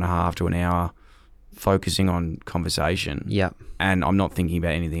for an hour and a half to an hour, focusing on conversation. Yeah. And I'm not thinking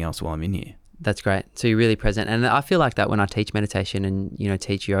about anything else while I'm in here. That's great. So you're really present. And I feel like that when I teach meditation and,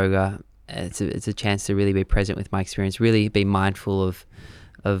 teach yoga, it's a chance to really be present with my experience, really be mindful of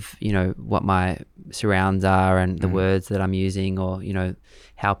what my surrounds are and the words that I'm using or,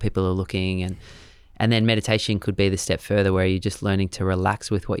 how people are looking. And then meditation could be the step further where you're just learning to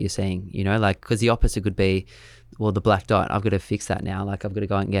relax with what you're seeing, because the opposite could be, well, the black dot, I've got to fix that now. Like I've got to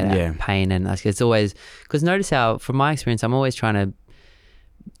go and get out pain. And like, it's always, because notice how, from my experience, I'm always trying to,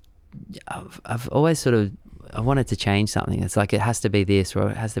 I've always I wanted to change something. It's like, it has to be this, or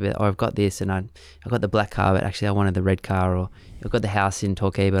it has to be, or I've got this and I've got the black car, but actually I wanted the red car, or I've got the house in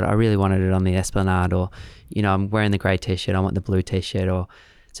Torquay, but I really wanted it on the Esplanade, or, I'm wearing the grey t-shirt, I want the blue t-shirt, or,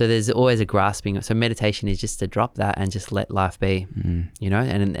 so there's always a grasping. So meditation is just to drop that and just let life be,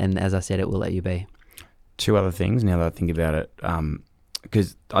 and as I said, it will let you be. Two other things now that I think about it,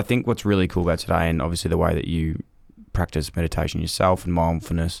 because I think what's really cool about today, and obviously the way that you practice meditation yourself and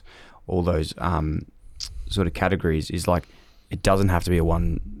mindfulness, all those sort of categories, is like it doesn't have to be a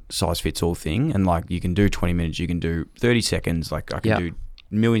one size fits all thing. And like you can do 20 minutes, you can do 30 seconds, like I can do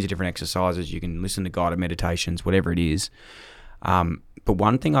millions of different exercises, you can listen to guided meditations, whatever it is. But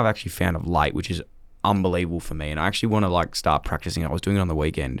one thing I've actually found of late, which is unbelievable for me, and I actually want to like start practicing it, I was doing it on the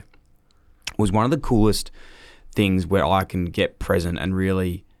weekend, was one of the coolest things where I can get present and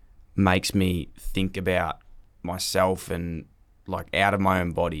really makes me think about myself and like out of my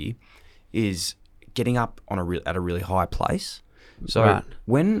own body, is getting up on at a really high place. So Right.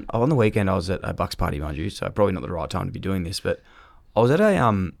 when on the weekend I was at a Bucks party, mind you, so probably not the right time to be doing this, but I was at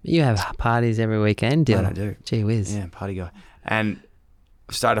a You have parties every weekend, Dylan. I do. Gee whiz. Yeah, party guy. And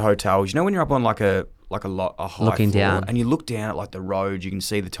I stayed at hotels. You know when you're up on like a high Looking floor down. and you look down at like the road, you can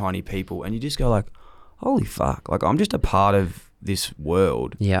see the tiny people, and you just go like, holy fuck! Like I'm just a part of this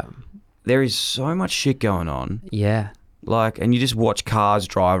world. Yeah. There is so much shit going on. Yeah. Like, and you just watch cars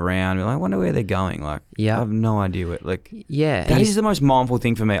drive around. You're like, I wonder where they're going. Like, Yeah. I have no idea where. Like, Yeah. that is the most mindful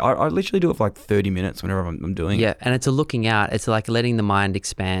thing for me. I literally do it for like 30 minutes whenever I'm doing it. Yeah, and it's a looking out. It's like letting the mind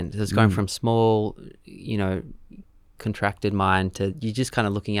expand. So it's going from small, contracted mind to you just kind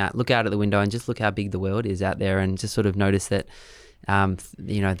of look out at the window and just look how big the world is out there, and just sort of notice that,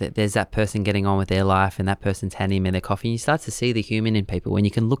 that there's that person getting on with their life and that person's handing me their coffee. And you start to see the human in people when you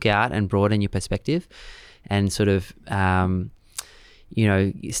can look out and broaden your perspective, and sort of,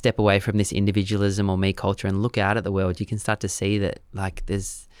 step away from this individualism or me culture and look out at the world. You can start to see that like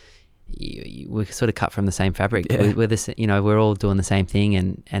we're sort of cut from the same fabric. Yeah. We're all doing the same thing,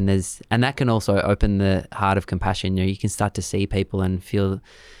 and that can also open the heart of compassion. You can start to see people and feel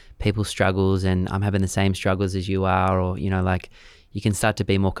people's struggles, and I'm having the same struggles as you are, or you can start to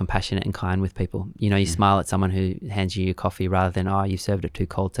be more compassionate and kind with people. You smile at someone who hands you your coffee rather than, oh, you served it too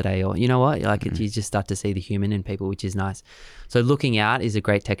cold today, or you know what, you just start to see the human in people, which is nice. So looking out is a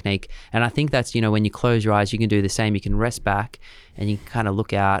great technique, and I think that's when you close your eyes, you can do the same. You can rest back and you can kind of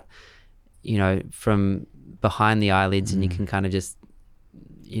look out from behind the eyelids, and you can kind of just,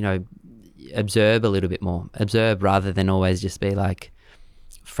 observe a little bit more. Observe rather than always just be like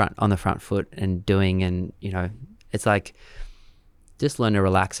on the front foot and doing, and, it's like just learn to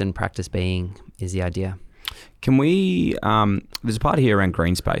relax and practice being is the idea. Can we, there's a part here around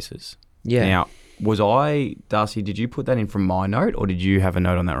green spaces. Yeah. Now, Darcy, did you put that in from my note, or did you have a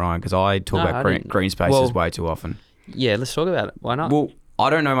note on that, Ryan? Because I talk about green spaces way too often. Yeah, let's talk about it. Why not? Well,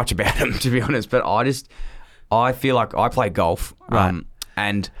 I don't know much about them, to be honest, but I feel like I play golf. Right.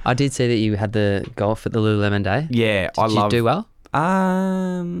 And I did see that you had the golf at the Lululemon Day. yeah, Did you do well?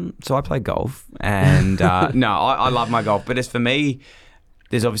 So I play golf, and I love my golf. But as for me,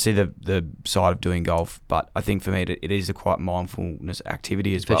 there's obviously the side of doing golf, but I think for me it is a quite mindfulness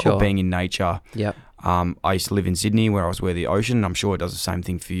activity as well, sure. being in nature. Yep. I used to live in Sydney, where I was near the ocean, and I'm sure it does the same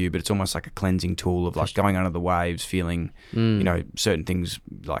thing for you, but it's almost like a cleansing tool of like going under the waves, feeling, certain things.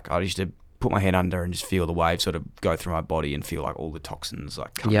 Like I used to put my head under and just feel the waves sort of go through my body and feel like all the toxins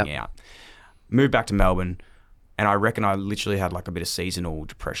like coming out. Moved back to Melbourne, and I reckon I literally had like a bit of seasonal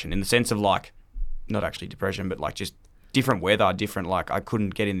depression, in the sense of like, not actually depression, but like just different weather, like I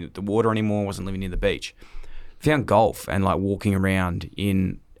couldn't get in the water anymore, wasn't living near the beach. Found golf and like walking around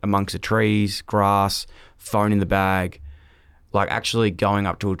in amongst the trees, grass, phone in the bag, like actually going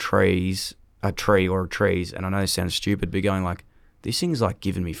up to a tree or trees, and I know this sounds stupid, but going like, this thing's like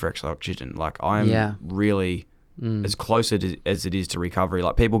giving me fresh oxygen. Like I'm really as close as it is to recovery.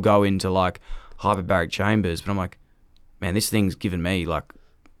 Like people go into like hyperbaric chambers, but I'm like, man, this thing's given me like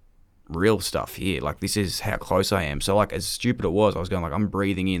real stuff here. Like this is how close I am. So like as stupid it was, I was going like, I'm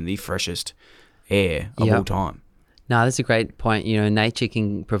breathing in the freshest air of all time. No, that's a great point. Nature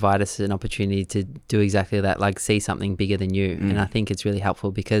can provide us an opportunity to do exactly that, like see something bigger than you. And I think it's really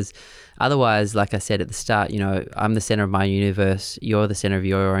helpful, because otherwise, like I said at the start, I'm the center of my universe, you're the center of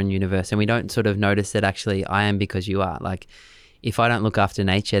your own universe, and we don't sort of notice that actually I am because you are. Like if I don't look after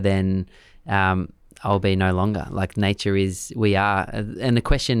nature, then I'll be no longer. Like nature is, we are. And the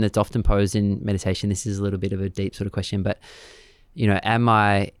question that's often posed in meditation, this is a little bit of a deep sort of question, but am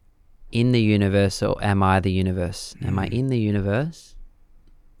I in the universe, or am I the universe? Am I in the universe?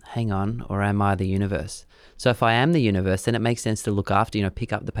 Hang on, or am I the universe? So if I am the universe, then it makes sense to look after,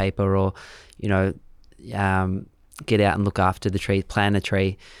 pick up the paper, or, get out and look after the tree, plant a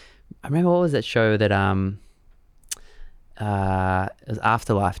tree. I remember, what was that show that, it was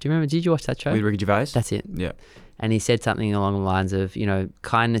Afterlife. Do you remember? Did you watch that show? With Ricky Gervais? That's it. Yeah. And he said something along the lines of,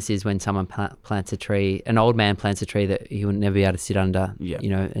 kindness is when someone plants a tree, an old man plants a tree that he would never be able to sit under,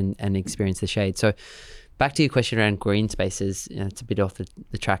 and experience the shade. So back to your question around green spaces, it's a bit off the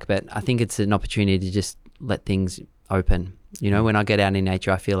track, but I think it's an opportunity to just let things open. When I get out in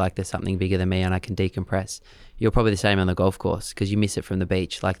nature, I feel like there's something bigger than me and I can decompress. You're probably the same on the golf course, because you miss it from the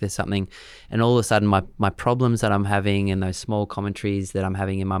beach. Like there's something, and all of a sudden my problems that I'm having, and those small commentaries that I'm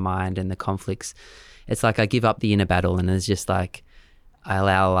having in my mind, and the conflicts, it's like I give up the inner battle, and it's just like I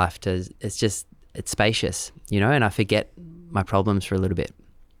allow life to, it's spacious, and I forget my problems for a little bit.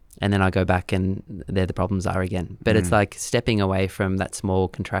 And then I go back and there the problems are again. But it's like stepping away from that small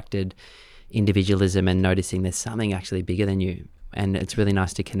contracted individualism and noticing there's something actually bigger than you. and it's really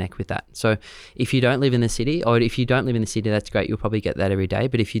nice to connect with that. So if you don't live in the city, or if you don't live in the city, that's great. You'll probably get that every day.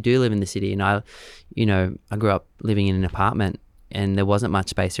 But if you do live in the city, and I grew up living in an apartment and there wasn't much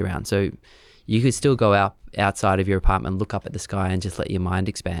space around. So you could still go outside of your apartment, look up at the sky and just let your mind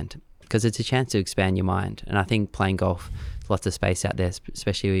expand, because it's a chance to expand your mind. And I think playing golf, lots of space out there,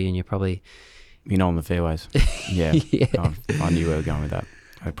 especially when you're probably... on the fairways. Yeah. Yeah. I knew where we were going with that.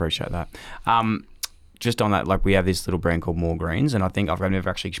 I appreciate that. Just on that, like we have this little brand called More Greens, and I think I've never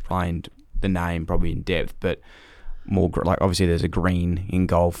actually explained the name probably in depth, but like obviously there's a green in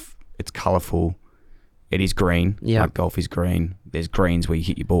golf. It's colourful. It is green. Yeah. Like golf is green. There's greens where you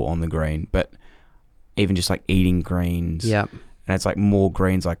hit your ball on the green, but even just like eating greens. Yeah. And it's like more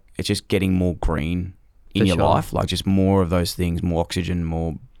greens, like it's just getting more green in For your sure. life, like just more of those things, more oxygen,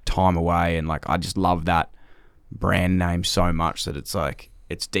 more time away. And like I just love that brand name so much that it's like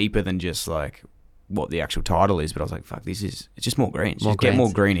it's deeper than just like what the actual title is. But I was like, fuck, it's just more greens. Just get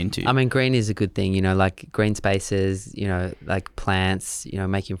more green into you. I mean, green is a good thing, like green spaces, like plants,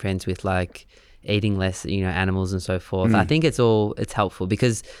 making friends with like eating less, animals and so forth. I think it's helpful,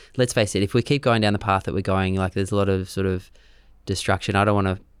 because let's face it, if we keep going down the path that we're going, like there's a lot of sort of destruction. I don't want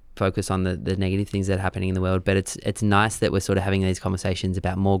to focus on the negative things that are happening in the world, but it's nice that we're sort of having these conversations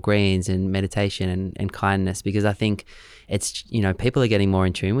about more greens and meditation and kindness, because I think it's, people are getting more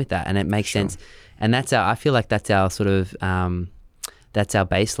in tune with that, and it makes sense. And I feel like that's our sort of, that's our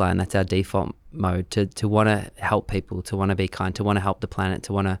baseline, that's our default mode, to want to help people, to want to be kind, to want to help the planet,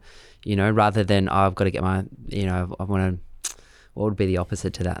 to want to, rather than, I've got to get my, I want to, what would be the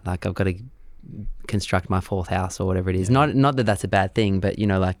opposite to that? Like I've got to construct my fourth house or whatever it is. Not that that's a bad thing, but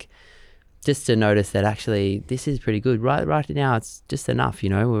like just to notice that actually this is pretty good right now. It's just enough.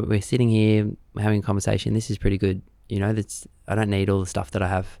 We're sitting here having a conversation. This is pretty good. That's, I don't need all the stuff that I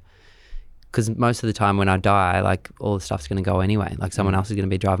have, because most of the time when I die, like all the stuff's going to go anyway. Like someone else is going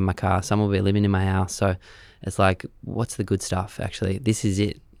to be driving my car, someone will be living in my house. So it's like, what's the good stuff? Actually, this is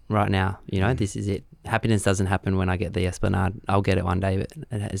it right now. This is it. Happiness doesn't happen when I get the Esplanade. I'll get it one day, but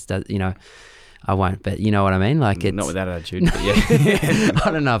it does, I won't, but you know what I mean? Like it's... Not with that attitude, but yeah.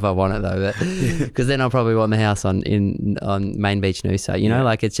 I don't know if I want it though, but because then I'll probably want the house on Main Beach Noosa,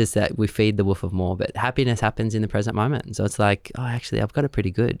 like it's just that we feed the wolf of more, but happiness happens in the present moment. So it's like, oh, actually I've got it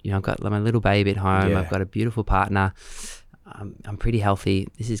pretty good. I've got my little baby at home. I've got a beautiful partner. I'm pretty healthy.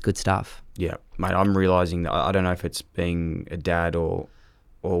 This is good stuff. Yeah, mate, I'm realizing that I don't know if it's being a dad or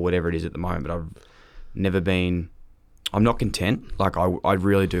whatever it is at the moment, but I've never been... I'm not content. Like I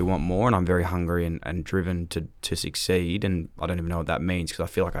really do want more, and I'm very hungry and driven to succeed. And I don't even know what that means, because I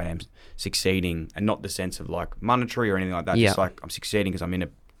feel like I am succeeding, and not the sense of like monetary or anything like that. Just like I'm succeeding because I'm in a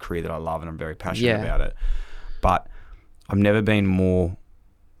career that I love and I'm very passionate about it. But I've never been more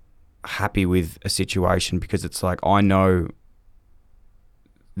happy with a situation, because it's like I know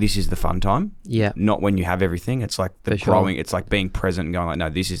this is the fun time. Yeah. Not when you have everything. It's like the growing. It's like being present and going like, no,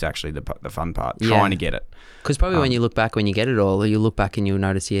 this is actually the fun part. Trying to get it. Because probably when you look back, when you get it all, you look back and you'll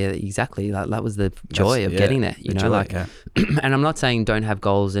notice, exactly. Like that was the joy of getting there. And I'm not saying don't have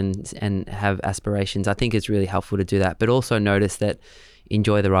goals and have aspirations. I think it's really helpful to do that, but also notice that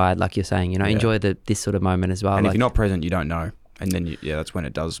enjoy the ride, like you're saying. Enjoy this sort of moment as well. And if you're not present, you don't know. And then, that's when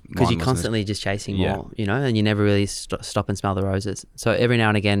it does. Because you're constantly just chasing more, and you never really stop and smell the roses. So every now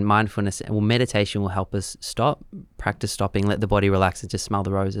and again, mindfulness, meditation will help us stop, practice stopping, let the body relax and just smell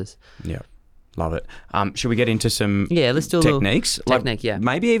the roses. Yeah. Love it. Should we get into some let's do techniques? Technique,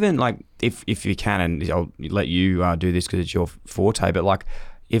 Maybe even like if you can, and I'll let you do this because it's your forte, but like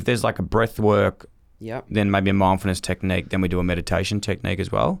if there's like a breath work, then maybe a mindfulness technique, then we do a meditation technique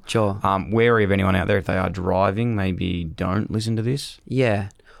as well. Sure. Wary of anyone out there, if they are driving, maybe don't listen to this. Yeah.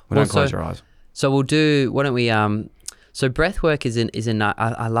 Don't close your eyes. So we'll do, why don't we, so breath work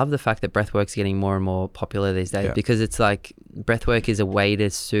I love the fact that breath work's getting more and more popular these days, because it's like breath work is a way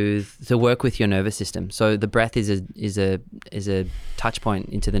to work with your nervous system. So the breath is a touch point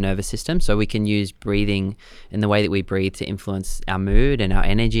into the nervous system. So we can use breathing and the way that we breathe to influence our mood and our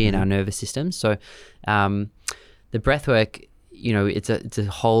energy and our nervous system. So the breath work, it's a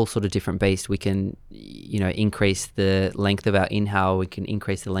whole sort of different beast. We can, increase the length of our inhale. We can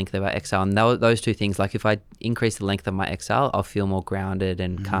increase the length of our exhale. And those two things, like if I increase the length of my exhale, I'll feel more grounded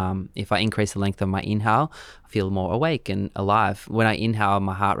and calm. If I increase the length of my inhale, I feel more awake and alive. When I inhale,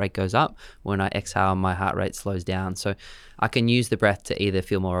 my heart rate goes up. When I exhale, my heart rate slows down. So I can use the breath to either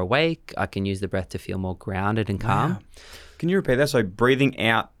feel more awake. I can use the breath to feel more grounded and calm. Wow. Can you repeat that? So breathing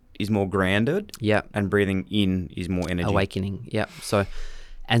out is more grounded, and breathing in is more energy. Awakening, So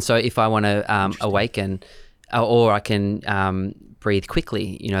if I want to awaken, or I can breathe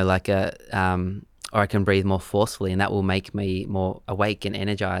quickly, like or I can breathe more forcefully, and that will make me more awake and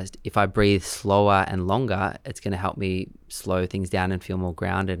energized. If I breathe slower and longer, it's going to help me slow things down and feel more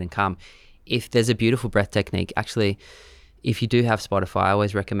grounded and calm. If there's a beautiful breath technique, actually, if you do have Spotify, I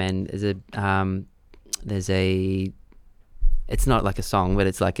always recommend it's not like a song, but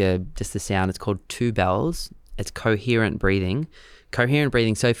it's like just a sound. It's called Two Bells. It's coherent breathing. Coherent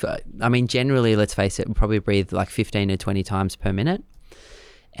breathing. So, generally, let's face it, we probably breathe like 15 to 20 times per minute.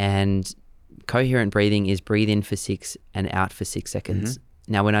 And coherent breathing is breathe in for 6 and out for 6 seconds.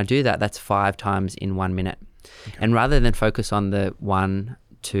 Mm-hmm. Now, when I do that, that's 5 times in 1 minute. Okay. And rather than focus on the 1,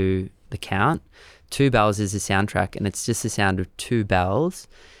 2, the count, 2 bells is a soundtrack, and it's just the sound of 2 bells,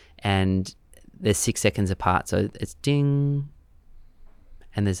 and they're 6 seconds apart. So it's ding,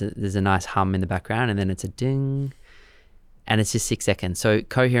 and there's a nice hum in the background, and then it's a ding, and it's just 6 seconds. So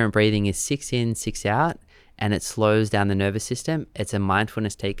coherent breathing is 6 in, 6 out, and it slows down the nervous system. It's a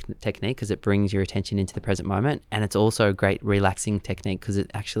mindfulness technique because it brings your attention into the present moment, and it's also a great relaxing technique because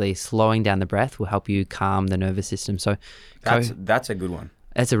it actually slowing down the breath will help you calm the nervous system. So that's a good one.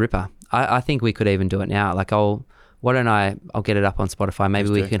 It's a ripper. I think we could even do it now. Like I'll get it up on Spotify. Maybe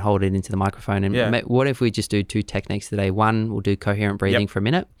we can hold it into the microphone. And what if we just do 2 techniques today? One, we'll do coherent breathing for a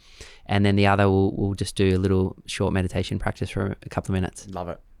minute, and then the other we'll just do a little short meditation practice for a couple of minutes. Love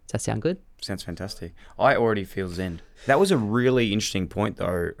it. Does that sound good? Sounds fantastic. I already feel zen. That was a really interesting point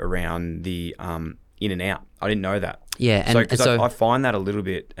though around the in and out. I didn't know that. Yeah, and so I find that a little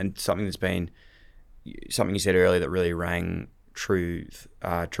bit, and something you said earlier that really rang true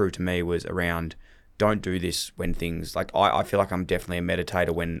to me was around don't do this when things like I feel like I'm definitely a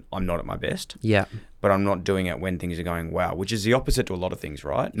meditator when I'm not at my best. Yeah. But I'm not doing it when things are going wow, which is the opposite to a lot of things,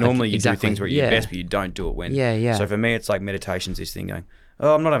 right? Normally you do things where you're best, but you don't do it when. Yeah. So for me, it's like meditation's this thing going,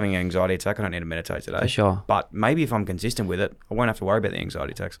 oh, I'm not having an anxiety attack. I don't need to meditate today. For sure. But maybe if I'm consistent with it, I won't have to worry about the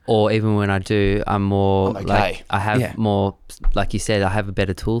anxiety attacks. Or even when I do, I'm more okay. like I have more, like you said, I have a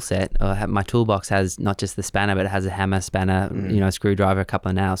better tool set. My toolbox has not just the spanner, but it has a hammer, spanner, screwdriver, a couple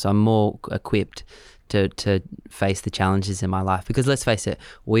of nails. So I'm more equipped to face the challenges in my life. Because let's face it,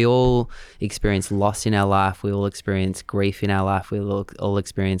 we all experience loss in our life. We all experience grief in our life. We all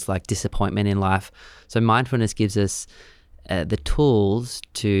experience like disappointment in life. So mindfulness gives us the tools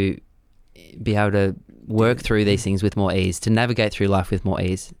to be able to work through these things with more ease, to navigate through life with more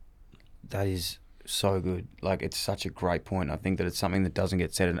ease. That is so good. Like, it's such a great point. I think that it's something that doesn't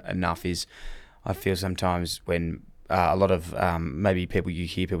get said enough is I feel sometimes when a lot of maybe you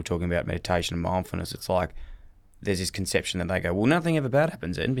hear people talking about meditation and mindfulness, it's like there's this conception that they go, well, nothing ever bad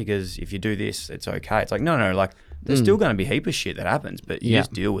happens then because if you do this, it's okay. It's like, no, like there's still going to be a heap of shit that happens, but you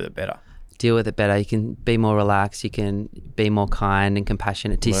just deal with it better. Deal with it better. You can be more relaxed. You can be more kind and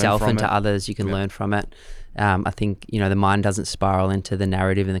compassionate to yourself and to others. You can learn from it. I think, the mind doesn't spiral into the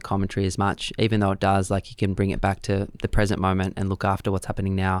narrative and the commentary as much, even though it does. Like, you can bring it back to the present moment and look after what's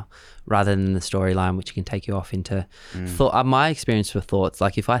happening now rather than the storyline, which can take you off into thought. My experience with thoughts,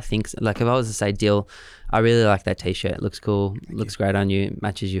 like if I was to say, Dill, I really like that t-shirt. It looks cool. Looks great on you.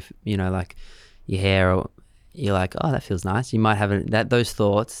 Matches your, like your hair, or you're like, oh, that feels nice. You might have the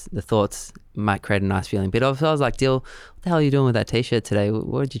thoughts might create a nice feeling. But if I was like, Dill, what the hell are you doing with that t-shirt today?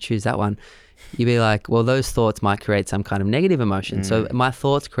 Why did you choose that one? You'd be like, well, those thoughts might create some kind of negative emotion. So my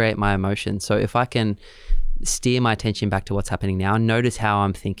thoughts create my emotions. So if I can steer my attention back to what's happening now, notice how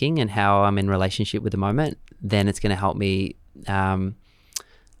I'm thinking and how I'm in relationship with the moment, then it's going to help me,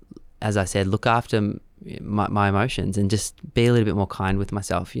 as I said, look after my emotions and just be a little bit more kind with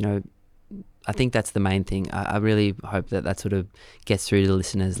myself. I think that's the main thing. I really hope that sort of gets through to the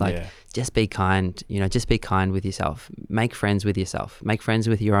listeners. Just be kind, just be kind with yourself. Make friends with yourself. Make friends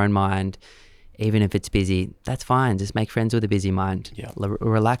with your own mind. Even if it's busy, that's fine. Just make friends with a busy mind. Yeah.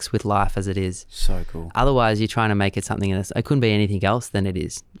 Relax with life as it is. So cool. Otherwise, you're trying to make it something else. It couldn't be anything else than it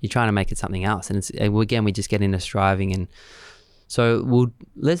is. You're trying to make it something else. And we just get into striving. And so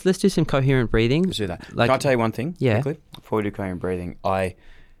let's do some coherent breathing. Let's do that. Can I tell you one thing? Yeah. Quickly? Before we do coherent breathing,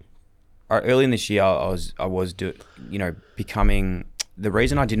 early in this year, I was becoming. The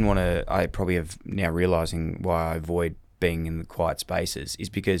reason I didn't want to, I probably have now realizing why I avoid being in the quiet spaces is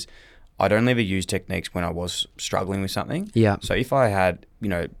because I'd only ever use techniques when I was struggling with something. Yeah. So if I had,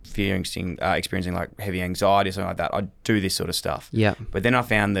 experiencing like heavy anxiety or something like that, I'd do this sort of stuff. Yeah. But then I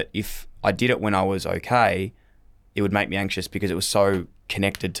found that if I did it when I was okay, it would make me anxious because it was so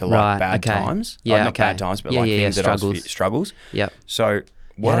connected to like bad times. Yeah. Not bad times, but things that struggles. Yeah. So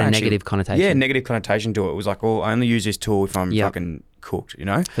what had a negative connotation. Yeah, negative connotation to it. It was like, I only use this tool if I'm fucking cooked,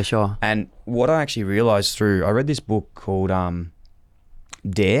 For sure. And what I actually realized I read this book called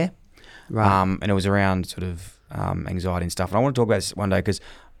Dare. Right. And it was around sort of anxiety and stuff. And I want to talk about this one day because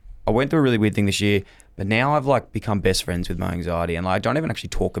I went through a really weird thing this year, but now I've like become best friends with my anxiety, and like, I don't even actually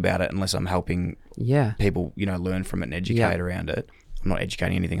talk about it unless I'm helping people, learn from it and educate around it. I'm not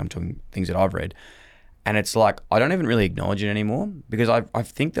educating anything. I'm talking things that I've read. And it's like, I don't even really acknowledge it anymore because I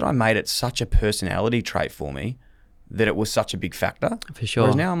think that I made it such a personality trait for me that it was such a big factor. For sure.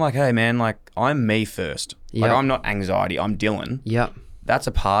 Whereas now I'm like, hey man, like I'm me first. Yep. Like I'm not anxiety, I'm Dylan. Yep. That's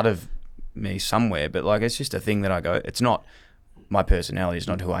a part of me somewhere, but like it's just a thing that I go, it's not my personality, it's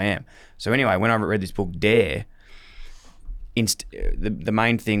not who I am. So anyway, when I read this book, Dare, the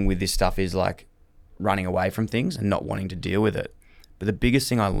main thing with this stuff is like running away from things and not wanting to deal with it. But the biggest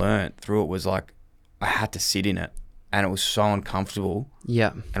thing I learned through it was like I had to sit in it. And it was so uncomfortable.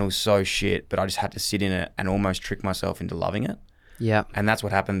 Yeah. And it was so shit, but I just had to sit in it and almost trick myself into loving it. Yeah. And that's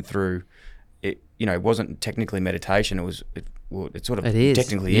what happened through it. It wasn't technically meditation. It sort of is.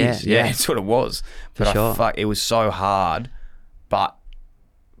 Technically is. Yeah, it sort of was. For sure. It was so hard. But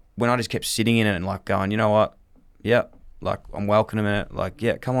when I just kept sitting in it and like going, you know what? Yeah, like I'm welcoming it. Like,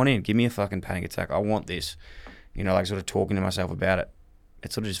 yeah, come on in. Give me a fucking panic attack. I want this. Like sort of talking to myself about it.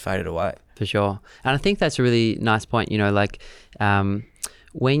 It sort of just faded away. For sure. And I think that's a really nice point, when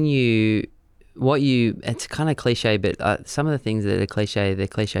it's kind of cliche, but some of the things that are cliche, they're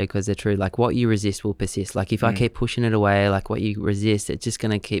cliche because they're true. Like what you resist will persist. Like if I keep pushing it away, like what you resist, it's just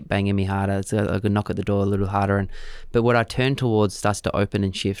going to keep banging me harder. It's going to knock at the door a little harder. But what I turn towards starts to open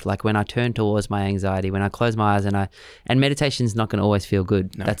and shift. Like when I turn towards my anxiety, when I close my eyes and meditation's not going to always feel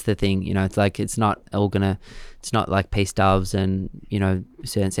good. No. That's the thing, it's like, it's not like peace doves and,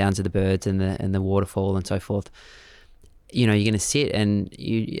 certain sounds of the birds and the waterfall and so forth. You're going to sit and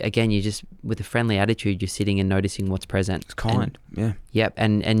you just, with a friendly attitude, you're sitting and noticing what's present. It's kind, yeah. Yep,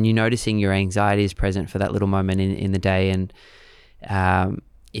 and you're noticing your anxiety is present for that little moment in the day. And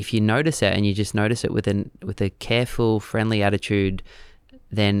if you notice it and you just notice it with a careful, friendly attitude,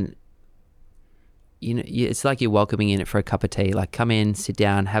 then it's like you're welcoming in it for a cup of tea. Like come in, sit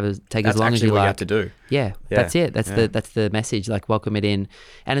down, take as long as you like. That's actually what you have to do. Yeah, that's it. That's the message. Like welcome it in,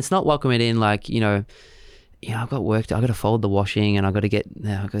 and it's not welcome it in like I've got work. I've got to fold the washing, and I've got to get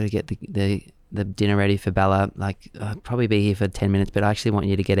the dinner ready for Bella. Like I'll probably be here for 10 minutes, but I actually want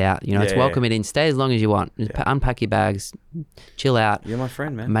you to get out. It's welcome it in. Stay as long as you want. Unpack your bags, chill out. You're my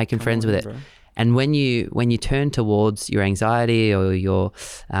friend, man. Making friends with it. Bro. And when you turn towards your anxiety or your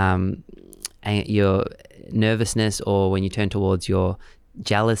nervousness, or when you turn towards your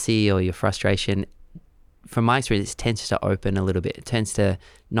jealousy or your frustration, from my experience, it tends to open a little bit. It tends to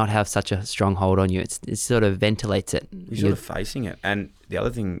not have such a strong hold on you. It sort of ventilates it. You're sort of facing it. And the other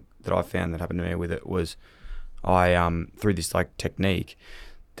thing that I found that happened to me with it was I, through this like technique,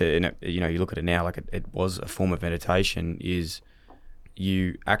 you look at it now, like it was a form of meditation, is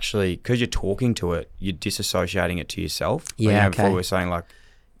you actually, because you're talking to it, you're disassociating it to yourself. Yeah, Before we were saying like,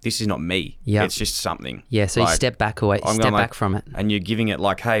 this is not me. Yeah. It's just something. Yeah, so you step back from it. And you're giving it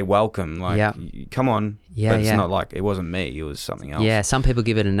like, hey, welcome. Like, come on. Yeah, but it's not like, it wasn't me. It was something else. Yeah, some people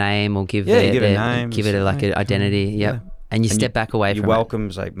give it a name or give it like an identity. Yep. Yeah. And you step back away from it. Your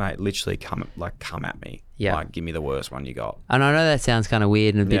welcome's like, mate, literally come at me. Yeah. Like, give me the worst one you got. And I know that sounds kind of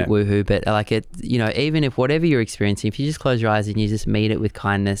weird and a bit woohoo, but like it, even if whatever you're experiencing, if you just close your eyes and you just meet it with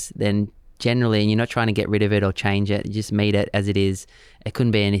kindness, then generally, and you're not trying to get rid of it or change it, you just meet it as it is. It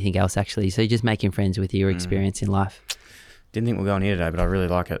couldn't be anything else, actually. So you're just making friends with your experience in life. Didn't think we'll go on here today, but I really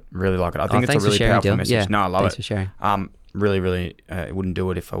like it. I think it's a really powerful message. Yeah, no, I love thanks for sharing. Really, wouldn't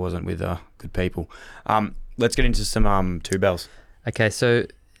do it if I wasn't with good people. Let's get into some two bells. Okay, so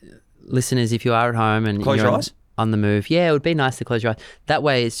listeners, if you are at home and close you're your eyes. On the move, it would be nice to close your eyes. That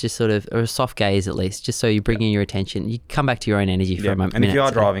way, it's just sort of or a soft gaze at least, just so you bring in your attention. You come back to your own energy for a moment. And if you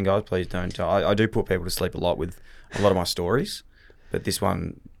are driving, guys, please don't. I do put people to sleep a lot with a lot of my stories, but this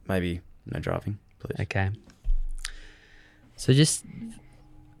one, maybe no driving, please. Okay. So just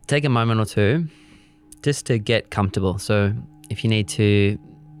take a moment or two just to get comfortable. So if you need to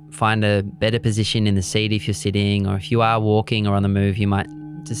find a better position in the seat if you're sitting, or if you are walking or on the move, you might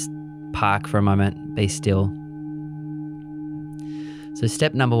just park for a moment, be still. So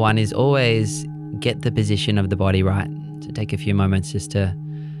step number one is always get the position of the body right. So take a few moments just to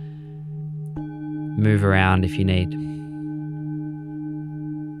move around if you need.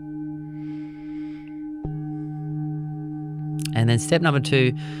 And then step number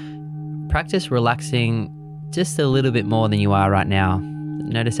two, practice relaxing just a little bit more than you are right now.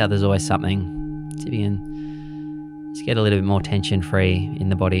 Notice how there's always something. See if you can just get a little bit more tension free in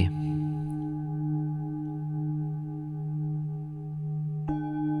the body.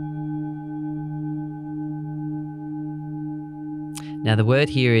 Now the word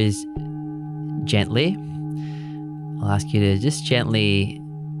here is gently. I'll ask you to just gently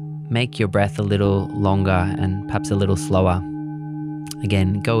make your breath a little longer and perhaps a little slower.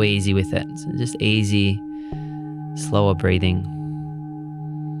 Again, go easy with it. So just easy, slower breathing.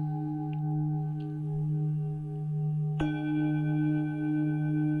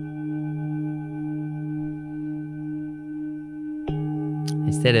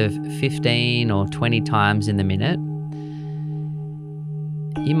 Instead of 15 or 20 times in the minute,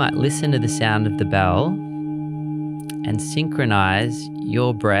 you might listen to the sound of the bell and synchronize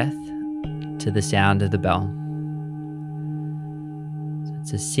your breath to the sound of the bell. So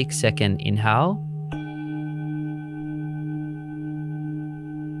it's a 6-second inhale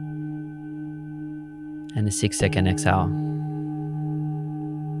and a 6-second exhale.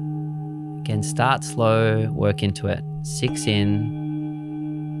 Again, start slow, work into it. 6 in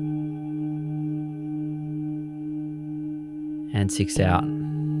and 6 out.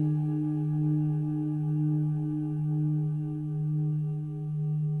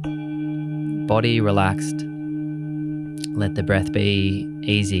 Body relaxed. Let the breath be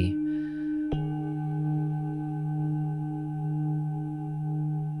easy.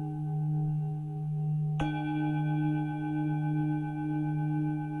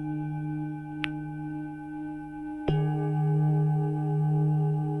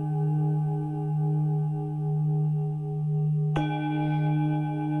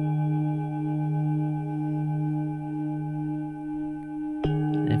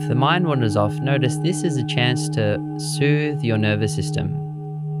 If the mind wanders off, notice this is a chance to soothe your nervous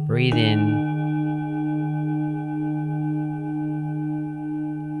system. Breathe in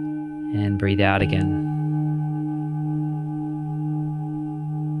and breathe out again.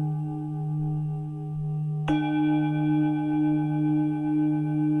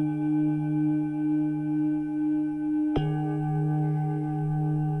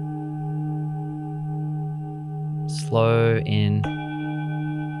 Slow in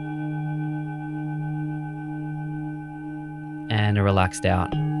and a relaxed out.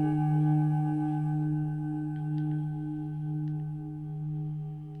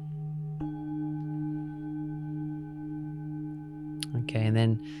 Okay, and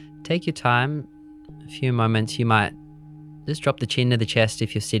then take your time, a few moments. You might just drop the chin to the chest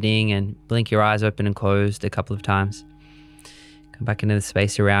if you're sitting and blink your eyes open and closed a couple of times. Come back into the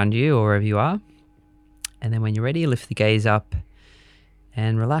space around you or wherever you are. And then when you're ready, lift the gaze up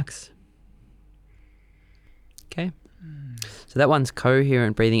and relax. Okay. So that one's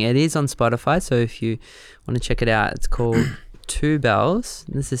Coherent Breathing. It is on Spotify, so if you want to check it out, it's called Two Bells.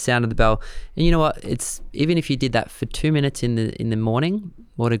 This is the sound of the bell. And you know what? It's even if you did that for 2 minutes in the morning,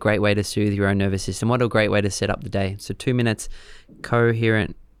 what a great way to soothe your own nervous system. What a great way to set up the day. So 2 minutes,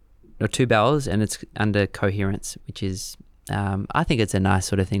 coherent, or 2 bells, and it's under coherence, which is, I think it's a nice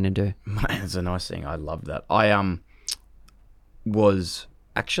sort of thing to do. Man, it's a nice thing. I love that. I was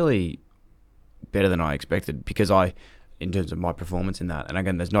actually better than I expected because in terms of my performance in that, and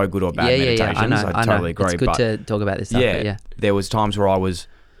again, there's no good or bad meditations. I totally agree. It's good to talk about this stuff. Yeah, there was times where I was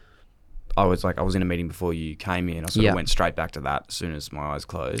in a meeting before you came in. I sort of went straight back to that as soon as my eyes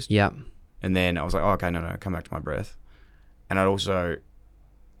closed. Yeah. And then I was like, oh, okay, no, come back to my breath. And it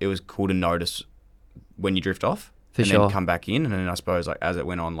was cool to notice when you drift off. Then come back in, and then I suppose like as it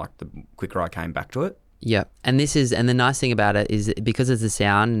went on, like the quicker I came back to it. Yeah, and the nice thing about it is because it's the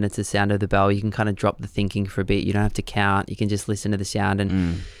sound and it's the sound of the bell, you can kind of drop the thinking for a bit. You don't have to count. You can just listen to the sound.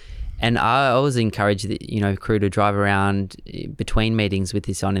 And I always encourage the crew to drive around between meetings with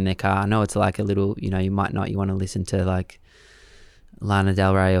this on in their car. I know it's like a little, you want to listen to like Lana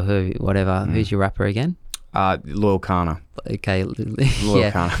Del Rey or whatever. Who's your rapper again? Loyal Kana. Okay. Loyal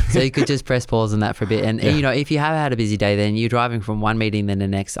Kana. So you could just press pause on that for a bit. And, if you have had a busy day, then you're driving from one meeting then the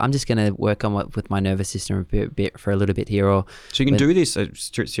next. I'm just going to work on with my nervous system a bit for a little bit here. So you can do this,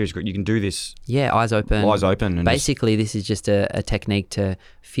 seriously, you can do this. Yeah, eyes open. Eyes open. And basically, this is just a technique to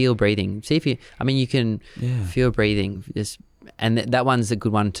feel breathing. See if you can feel breathing. And that one's a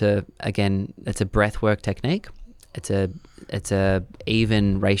good one to, again, it's a breath work technique. It's a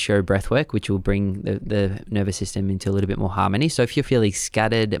even ratio breath work, which will bring the nervous system into a little bit more harmony. So if you're feeling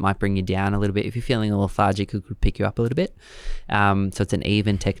scattered, it might bring you down a little bit. If you're feeling lethargic, it could pick you up a little bit. So it's an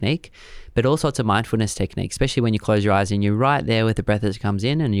even technique, but also it's a mindfulness technique, especially when you close your eyes and you're right there with the breath as it comes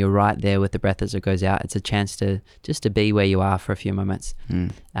in and you're right there with the breath as it goes out. It's a chance to be where you are for a few moments.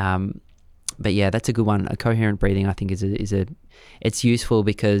 But yeah, that's a good one. A coherent breathing, I think, it's useful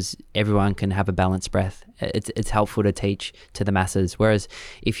because everyone can have a balanced breath. It's helpful to teach to the masses. Whereas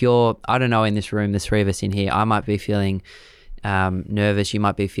if you're, I don't know, in this room, the three of us in here, I might be feeling nervous. You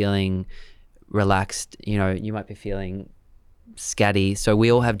might be feeling relaxed. You might be feeling scatty. So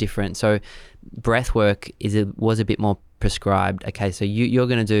we all have different. So breath work was a bit more prescribed. Okay, so you're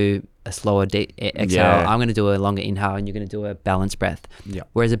going to do a slower exhale. Yeah. I'm going to do a longer inhale, and you're going to do a balanced breath. Yeah.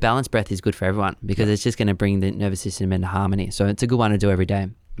 Whereas a balanced breath is good for everyone because it's just going to bring the nervous system into harmony. So it's a good one to do every day.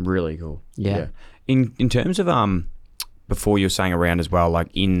 Really cool. Yeah. In terms of before you were saying around as well, like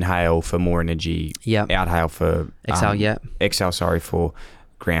inhale for more energy, Yeah. outhale for Exhale, exhale, sorry, for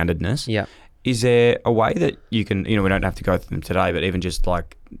groundedness. Yeah. Is there a way that you can, we don't have to go through them today, but even just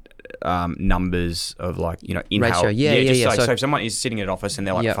like numbers of like, inhale. Ratio. Yeah. So if someone is sitting in an office and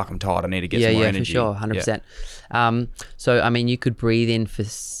they're like, fuck, I'm tired, I need to get some more energy. Yeah, for sure, 100%. So, I mean, you could breathe in for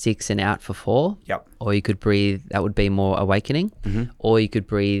 6 and out for 4. Yep. Or you could breathe, that would be more awakening. Mm-hmm. Or you could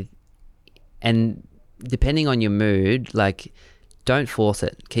breathe, and depending on your mood, like, don't force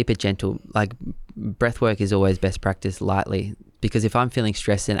it. Keep it gentle. Like, breath work is always best practice lightly, because if I'm feeling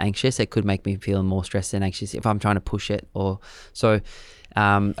stressed and anxious, it could make me feel more stressed and anxious if I'm trying to push it. Or so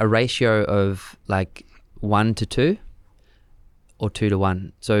a ratio of like 1 to 2 or 2 to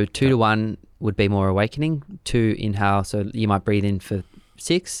 1. So 2 to 1 would be more awakening. 2 inhale, so you might breathe in for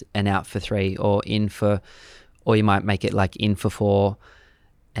 6 and out for 3, or you might make it like in for 4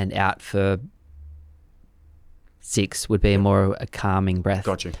 and out for 6 would be more a calming breath.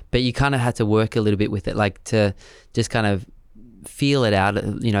 Got you. But you kind of had to work a little bit with it, like to just kind of feel it out,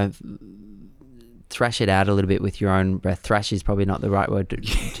 thrash it out a little bit with your own breath. Thrash is probably not the right word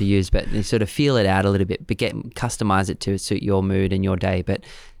to use, but you sort of feel it out a little bit, but customize it to suit your mood and your day. But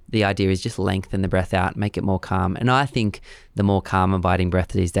the idea is just lengthen the breath out, make it more calm. And I think the more calm, abiding breath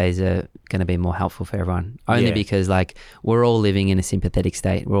these days are going to be more helpful for everyone. Only because like we're all living in a sympathetic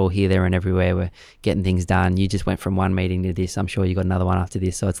state. We're all here, there and everywhere. We're getting things done. You just went from one meeting to this. I'm sure you got another one after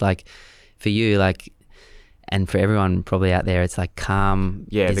this. So it's like for you, like, and for everyone probably out there, it's like calm.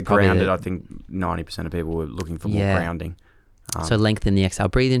 Yeah, the grounded, I think 90% of people were looking for more grounding. So lengthen the exhale.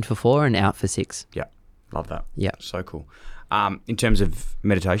 Breathe in for 4 and out for 6. Yeah, love that. Yeah. So cool. In terms of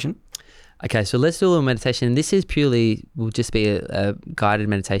meditation? Okay, so let's do a little meditation. This is will just be a guided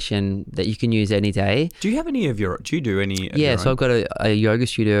meditation that you can use any day. Do you do any? Yeah, so I've got a yoga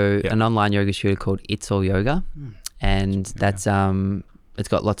studio, an online yoga studio called It's All Yoga. And that's, it's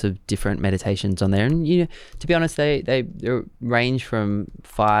got lots of different meditations on there. And, to be honest, they range from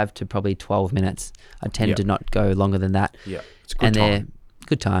 5 to probably 12 minutes. I tend to not go longer than that. Yeah, it's a good time. They're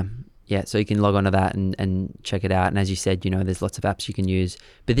good time. Yeah, so you can log on to that and check it out. And as you said, there's lots of apps you can use.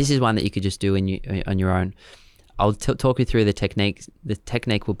 But this is one that you could just do on your own. I'll talk you through the technique. The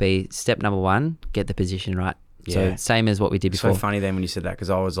technique will be step number 1, get the position right. Yeah. So same as what we did before. So funny then when you said that, because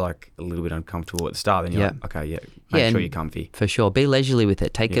I was like a little bit uncomfortable at the start. Then you're like, okay, make sure you're comfy. For sure. Be leisurely with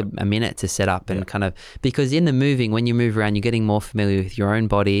it. Take a minute to set up and kind of, because in the moving, when you move around, you're getting more familiar with your own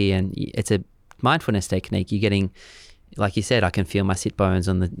body, and it's a mindfulness technique. You're getting, like you said, I can feel my sit bones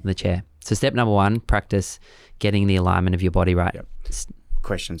on the chair. So step number 1, practice getting the alignment of your body right. Yep.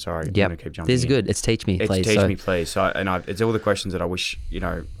 Question, sorry. Yeah, I'm gonna keep jumping. This is good. It's teach me, please. Teach me, please. So, it's all the questions that I wish,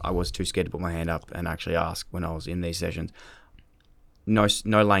 I was too scared to put my hand up and actually ask when I was in these sessions. No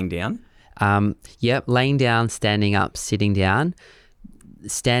laying down. Laying down, standing up, sitting down.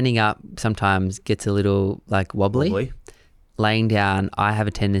 Standing up sometimes gets a little like wobbly. Laying down, I have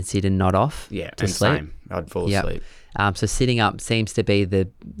a tendency to nod off. Yeah, to sleep. Same. I'd fall asleep. So sitting up seems to be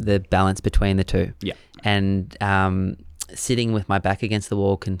the balance between the two. Yeah. And sitting with my back against the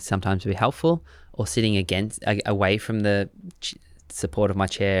wall can sometimes be helpful, or sitting away from the support of my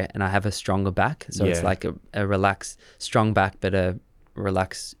chair, and I have a stronger back. So it's like a relaxed, strong back, but a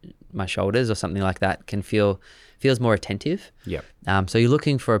relax my shoulders or something like that feels more attentive. Yeah. So you're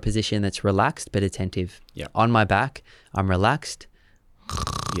looking for a position that's relaxed but attentive. Yeah. On my back, I'm relaxed.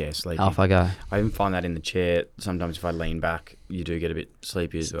 Yeah, sleepy. Off I go. I even find that in the chair. Sometimes if I lean back, you do get a bit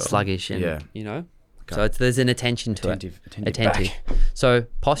sleepy as well. Sluggish and, Okay. So there's an attention to it. Attentive. Back. So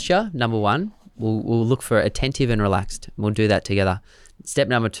posture, number 1, we'll look for attentive and relaxed. We'll do that together. Step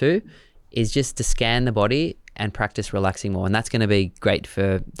number 2 is just to scan the body and practice relaxing more. And that's going to be great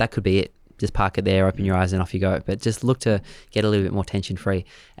that could be it. Just park it there, open your eyes and off you go. But just look to get a little bit more tension free.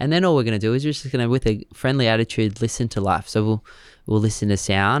 And then all we're going to do is we're just going to, with a friendly attitude, listen to life. So we'll listen to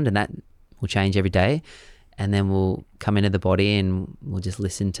sound, and that will change every day. And then we'll come into the body and we'll just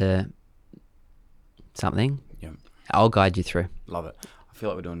listen to something. Yeah. I'll guide you through. Love it. I feel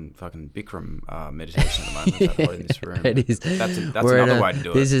like we're doing fucking Bikram meditation at the moment. That hot in this room. It is. That's another way to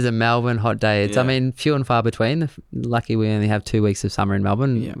do it. This is a Melbourne hot day. It's, few and far between. Lucky we only have 2 weeks of summer in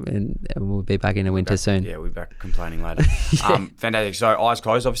Melbourne, and we'll be back in the winter soon. Yeah, we'll be back complaining later. Fantastic. So eyes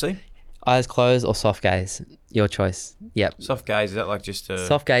closed, obviously. Eyes closed or soft gaze? Your choice. Yep. Soft gaze, is that like just a...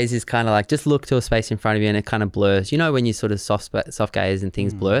 Soft gaze is kind of like just look to a space in front of you and it kind of blurs. You know when you sort of soft gaze and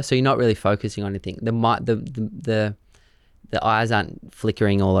things blur, so you're not really focusing on anything. The eyes aren't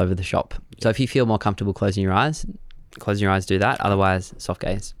flickering all over the shop. So if you feel more comfortable closing your eyes, do that. Otherwise, soft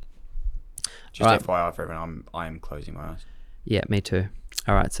gaze. Just right. FYI for everyone, I am closing my eyes. Yeah, me too.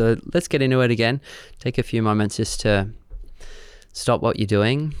 All right, so let's get into it again. Take a few moments just to stop what you're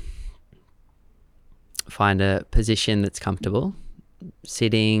doing. Find a position that's comfortable.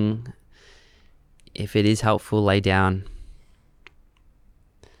 Sitting, if it is helpful, lay down.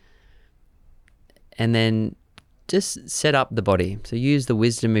 And then just set up the body. So use the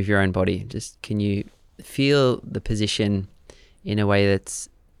wisdom of your own body. Just can you feel the position in a way that's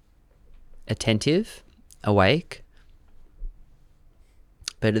attentive, awake,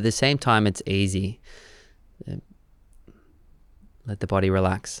 but at the same time it's easy. Let the body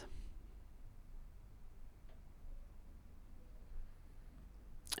relax.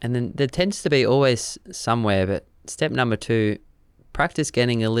 And then there tends to be always somewhere, but step number 2, practice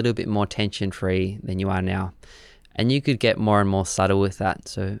getting a little bit more tension free than you are now. And you could get more and more subtle with that.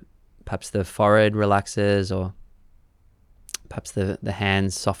 So perhaps the forehead relaxes, or perhaps the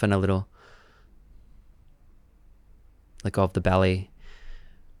hands soften a little. Let go of the belly.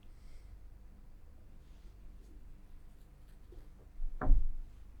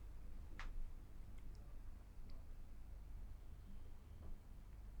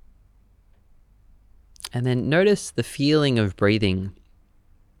 And then notice the feeling of breathing.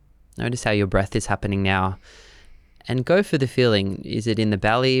 Notice how your breath is happening now. And go for the feeling. Is it in the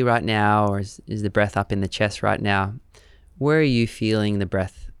belly right now, or is the breath up in the chest right now? Where are you feeling the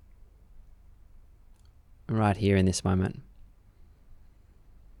breath right here in this moment?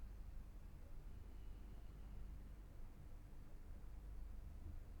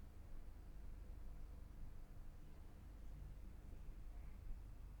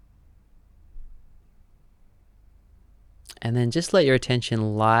 And then just let your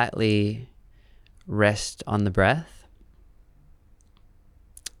attention lightly rest on the breath.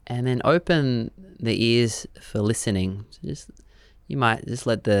 And then open the ears for listening. So you might just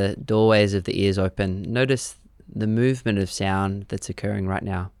let the doorways of the ears open. Notice the movement of sound that's occurring right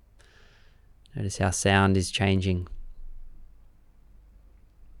now. Notice how sound is changing.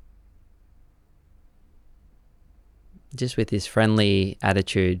 Just with this friendly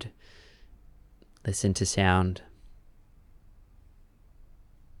attitude, listen to sound.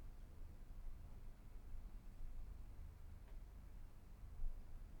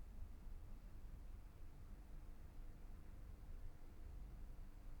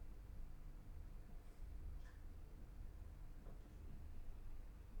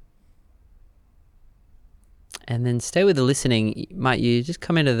 And then stay with the listening. Might you just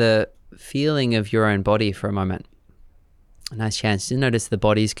come into the feeling of your own body for a moment? A nice chance to notice the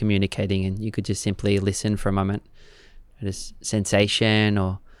body's communicating, and you could just simply listen for a moment. Notice sensation,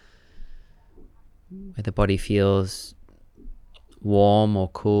 or where the body feels warm or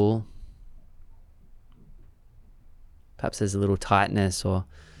cool. Perhaps there's a little tightness or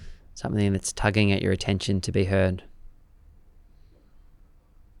something that's tugging at your attention to be heard.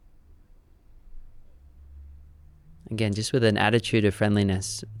 Again, just with an attitude of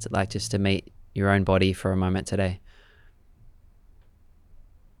friendliness. What's it like just to meet your own body for a moment today?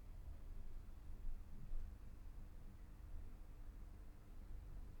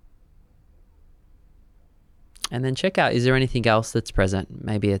 And then check out, is there anything else that's present?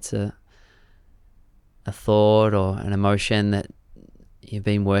 Maybe it's a thought or an emotion that you've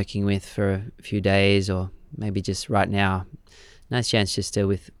been working with for a few days, or maybe just right now. Nice chance just to,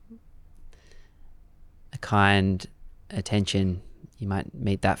 with a kind attention, you might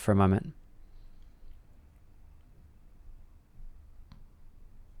meet that for a moment.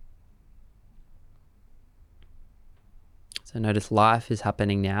 So notice life is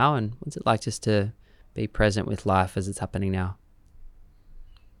happening now, and what's it like just to be present with life as it's happening now?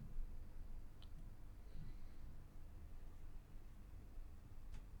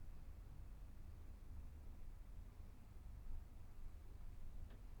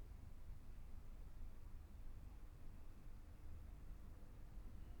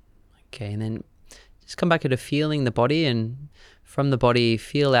 Okay, and then just come back to feeling the body, and from the body,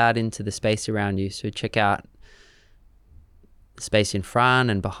 feel out into the space around you. So check out the space in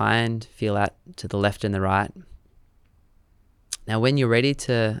front and behind, feel out to the left and the right. Now, when you're ready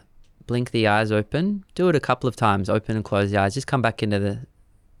to blink the eyes open, do it a couple of times, open and close the eyes. Just come back into the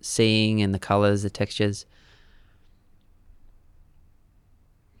seeing and the colors, the textures.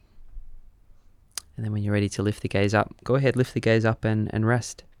 And then when you're ready to lift the gaze up, go ahead, lift the gaze up and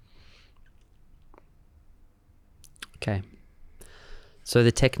rest. Okay. So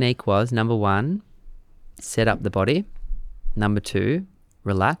the technique was, number 1, set up the body. Number 2,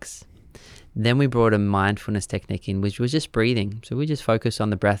 relax. Then we brought a mindfulness technique in, which was just breathing. So we just focused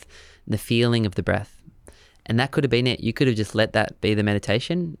on the breath, the feeling of the breath. And that could have been it. You could have just let that be the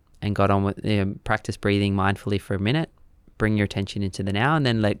meditation and got on with, practice breathing mindfully for a minute, bring your attention into the now, and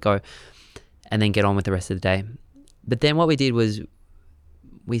then let go, and then get on with the rest of the day. But then what we did was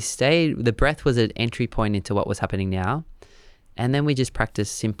the breath was an entry point into what was happening now. And then we just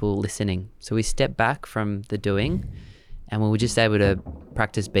practiced simple listening. So we stepped back from the doing, and we were just able to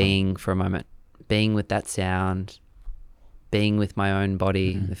practice being for a moment, being with that sound, being with my own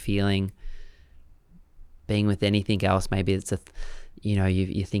body, the feeling, being with anything else. Maybe it's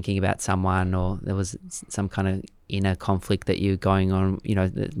you're thinking about someone, or there was some kind of inner conflict that you're going on,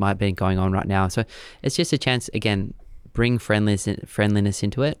 that might be going on right now. So it's just a chance, again, bring friendliness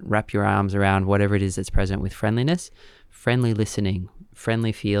into it, wrap your arms around whatever it is that's present with friendliness, friendly listening,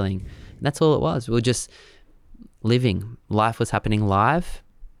 friendly feeling. And that's all it was. We were just living. Life was happening live,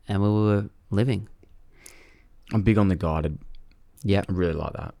 and we were living. I'm big on the guided. Yeah. I really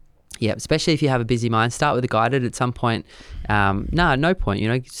like that. Yeah, especially if you have a busy mind. Start with the guided at some point. No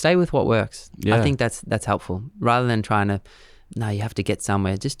point. Stay with what works. Yeah. I think that's helpful. Rather than trying to, you have to get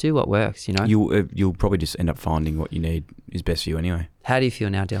somewhere. Just do what works. You'll probably just end up finding what you need is best for you anyway. How do you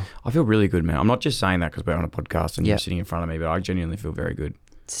feel now, Dill? I feel really good, man. I'm not just saying that because we're on a podcast and you're sitting in front of me, but I genuinely feel very good.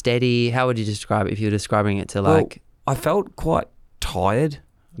 Steady. How would you describe it if you were describing it to I felt quite tired.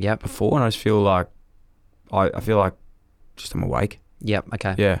 Yep. Before, and I just feel like I feel like just I'm awake. Yep.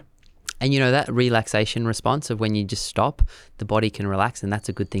 Okay. Yeah. And that relaxation response of when you just stop, the body can relax, and that's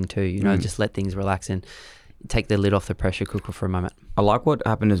a good thing too. Just let things relax and take the lid off the pressure cooker for a moment. I like what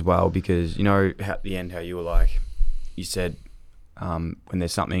happened as well because, at the end how you were like, you said when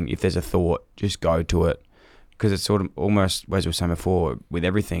there's something, if there's a thought, just go to it. Because it's sort of almost, as we were saying before, with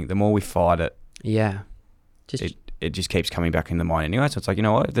everything, the more we fight it, yeah, it just keeps coming back in the mind anyway. So it's like,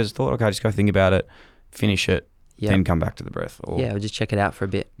 if there's a thought, okay, just go think about it, finish it, then come back to the breath. Or just check it out for a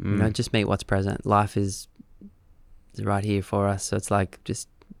bit. Just meet what's present. Life is right here for us. So it's like, just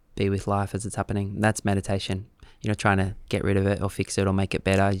be with life as it's happening. That's meditation. Trying to get rid of it or fix it or make it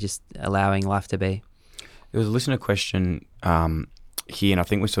better. Just allowing life to be. There was a listener question here, and I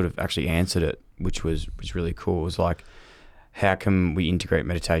think we sort of actually answered it, which was really cool. It was like, how can we integrate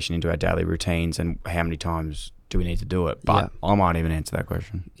meditation into our daily routines, and how many times do we need to do it? But I might even answer that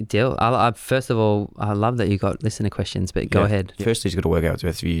question. Deal. First of all, I love that you got listener questions, but go ahead. Firstly, you've got to work out what's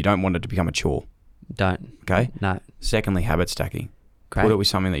best for you. You don't want it to become a chore. Don't. Okay? No. Secondly, habit stacking. Great. Put it with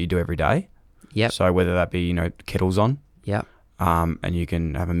something that you do every day. Yep. So whether that be, kettles on. Yep. And you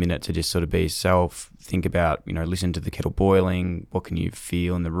can have a minute to just sort of be yourself, think about, listen to the kettle boiling, what can you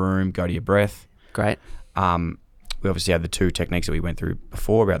feel in the room, go to your breath. Great. We obviously had the 2 techniques that we went through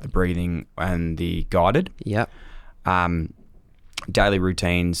before about the breathing and the guided. Yep. Daily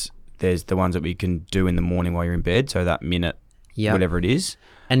routines, there's the ones that we can do in the morning while you're in bed, so that minute, whatever it is.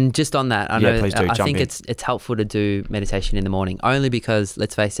 And just on that, I think it's helpful to do meditation in the morning, only because,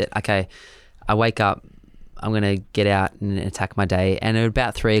 let's face it, okay, I wake up, I'm going to get out and attack my day, and at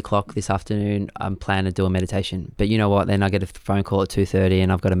about 3 o'clock this afternoon, I'm planning to do a meditation. But you know what? Then I get a phone call at 2:30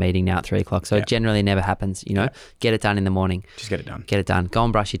 and I've got a meeting now at 3 o'clock. So it generally never happens, Get it done in the morning. Just get it done. Get it done. Go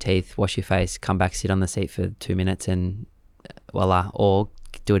and brush your teeth, wash your face, come back, sit on the seat for 2 minutes and voila. Or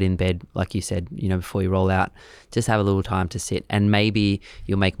do it in bed, like you said, before you roll out. Just have a little time to sit, and maybe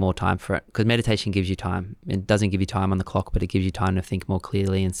you'll make more time for it, because meditation gives you time. It doesn't give you time on the clock, but it gives you time to think more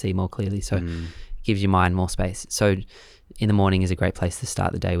clearly and see more clearly. So gives your mind more space. So in the morning is a great place to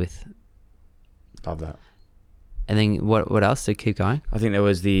start the day with. Love that. And then what else to keep going? I think there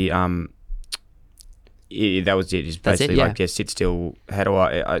was the that was it. Just basically sit still. How do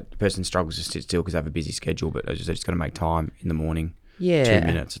a person struggles to sit still because they have a busy schedule, but as you said, just got to make time in the morning. 2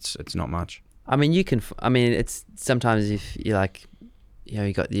 minutes. It's not much. I mean, it's sometimes if you're like,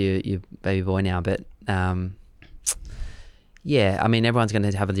 you got your baby boy now, but everyone's going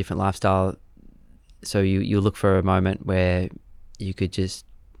to have a different lifestyle. So you look for a moment where you could just,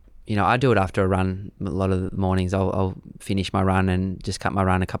 I do it after a run. A lot of the mornings I'll finish my run and just cut my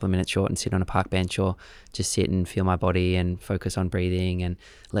run a couple of minutes short and sit on a park bench, or just sit and feel my body and focus on breathing and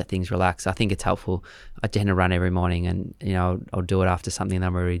let things relax. I think it's helpful. I tend to run every morning, and I'll do it after something that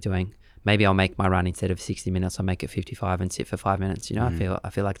I'm already doing. Maybe I'll make my run, instead of 60 minutes, I'll make it 55 and sit for 5 minutes. I feel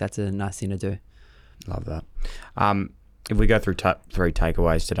like that's a nice thing to do. Love that. If we go through 3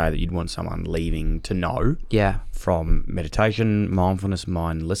 takeaways today that you'd want someone leaving to know from meditation, mindfulness,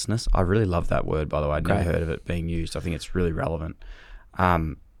 mindlessness. I really love that word, by the way. I'd never heard of it being used. I think it's really relevant.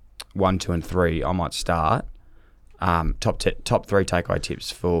 1, 2, and 3, I might start. top 3 takeaway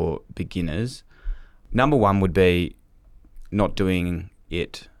tips for beginners. Number 1 would be not doing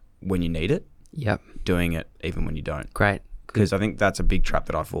it when you need it. Yep. Doing it even when you don't. Great. Because I think that's a big trap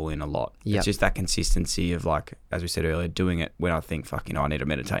that I fall in a lot. Yep. It's just that consistency of, like, as we said earlier, doing it when I think, fuck, I need to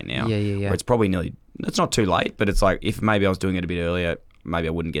meditate now. Yeah. Where it's probably it's not too late, but it's like, if maybe I was doing it a bit earlier, maybe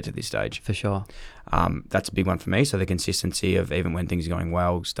I wouldn't get to this stage. For sure. That's a big one for me. So the consistency of, even when things are going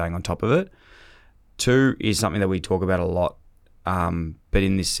well, staying on top of it. 2 is something that we talk about a lot, but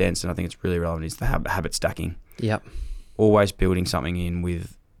in this sense, and I think it's really relevant, is the habit stacking. Yep. Always building something in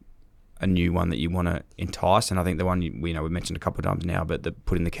with a new one that you want to entice. And I think the one we mentioned a couple of times now, but the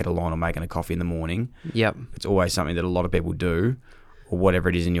putting the kettle on or making a coffee in the morning. Yep. It's always something that a lot of people do, or whatever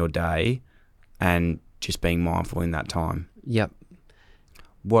it is in your day, and just being mindful in that time. Yep.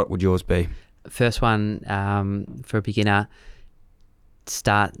 What would yours be? First one, for a beginner,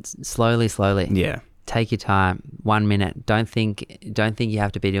 start slowly. Yeah. Take your time. 1 minute. Don't think you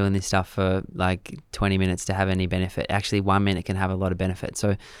have to be doing this stuff for like 20 minutes to have any benefit. Actually, 1 minute can have a lot of benefit.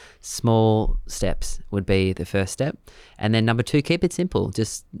 So small steps would be the first step. And then number 2, keep it simple.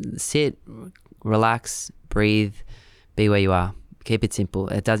 Just sit, relax, breathe, be where you are. Keep it simple.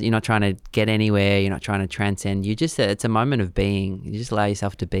 You're not trying to get anywhere. You're not trying to transcend. It's a moment of being. You just allow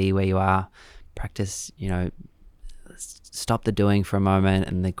yourself to be where you are. Practice, stop the doing for a moment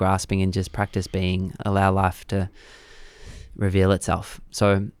and the grasping, and just practice being. Allow life to reveal itself.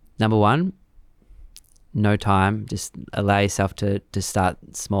 So number 1, no time. Just allow yourself to start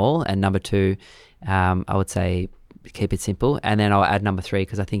small. And number 2, I would say keep it simple. And then I'll add number 3,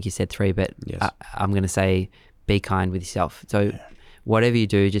 because I think you said 3, but yes. I'm going to say be kind with yourself. So whatever you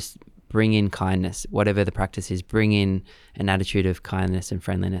do, just bring in kindness. Whatever the practice is, bring in an attitude of kindness and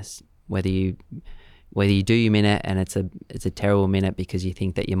friendliness. Whether you do your minute and it's a terrible minute because you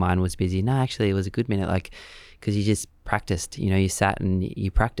think that your mind was busy. No, actually it was a good minute, like, because you just practiced. You sat and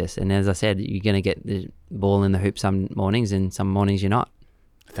you practiced. And as I said, you're going to get the ball in the hoop some mornings, and some mornings you're not.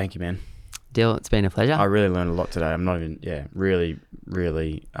 Thank you, man. Deal. It's been a pleasure. I really learned a lot today. I'm not even, really,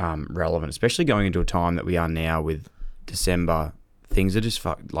 really relevant, especially going into a time that we are now with December. Things are just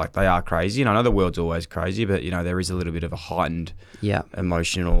they are crazy. And I know the world's always crazy, but, there is a little bit of a heightened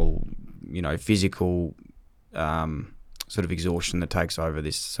emotional, physical sort of exhaustion that takes over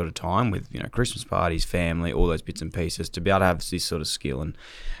this sort of time with, Christmas parties, family, all those bits and pieces. To be able to have this sort of skill and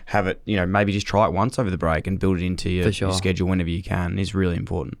have it, maybe just try it once over the break and build it into your schedule whenever you can is really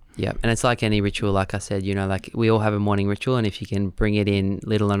important. Yeah. And it's like any ritual, like I said, like we all have a morning ritual, and if you can bring it in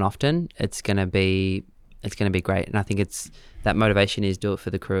little and often, it's going to be great. And I think that motivation is do it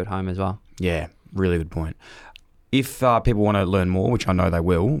for the crew at home as well. Yeah. Really good point. If people want to learn more, which I know they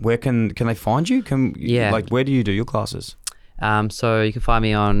will, where can they find you? Where do you do your classes? So you can find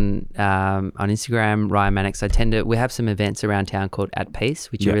me on Instagram, Ryan Mannix. We have some events around town called At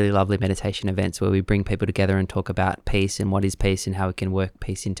Peace, which are really lovely meditation events where we bring people together and talk about peace and what is peace and how we can work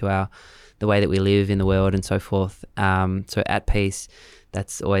peace into the way that we live in the world and so forth. So At Peace,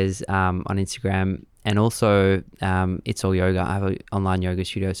 that's always on Instagram. And also, it's all yoga. I have an online yoga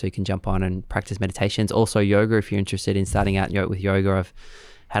studio, so you can jump on and practice meditations. Also, yoga, if you're interested in starting out with yoga. I've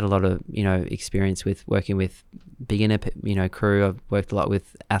had a lot of, experience with working with beginner, crew. I've worked a lot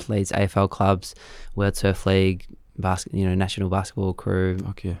with athletes, AFL clubs, World Surf League, national basketball crew,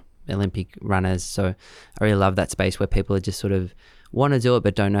 Olympic runners. So I really love that space where people are just sort of want to do it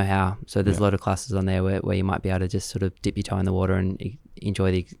but don't know how. So there's a lot of classes on there where you might be able to just sort of dip your toe in the water and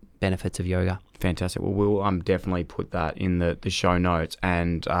enjoy the benefits of yoga. Fantastic. Well, we'll definitely put that in the show notes,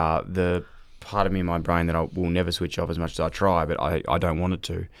 and the part of me in my brain that I will never switch off as much as I try, but I don't want it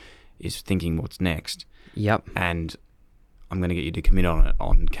to, is thinking what's next. Yep. And I'm going to get you to commit on it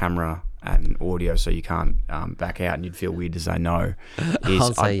on camera and audio, so you can't back out and you'd feel weird to say no.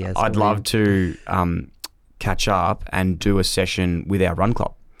 I'll say yes. I'd love to catch up and do a session with our run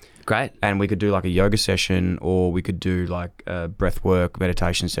club. Great. And we could do like a yoga session, or we could do like a breath work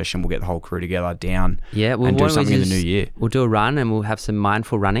meditation session. We'll get the whole crew together down and do something in the new year. We'll do a run and we'll have some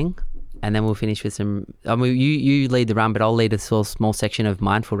mindful running, and then we'll finish with some, you lead the run, but I'll lead a small section of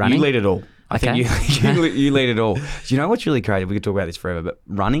mindful running. You lead it all. I Okay. think you lead it all. Do you know what's really crazy? We could talk about this forever, but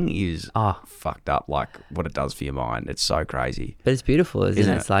running is fucked up, like what it does for your mind. It's so crazy. But it's beautiful,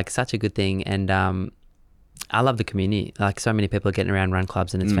 isn't it? It's like such a good thing. And I love the community. Like so many people are getting around run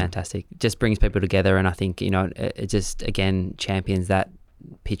clubs, and it's fantastic. It just brings people together, and I think, it just, again, champions that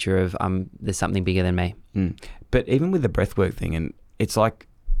picture of there's something bigger than me. But even with the breathwork thing, and it's like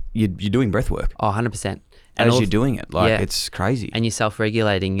you're doing breath work. Oh, 100%. As you're doing it. Like, it's crazy. And you're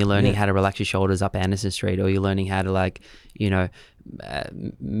self-regulating. You're learning how to relax your shoulders up Anderson Street, or you're learning how to, like,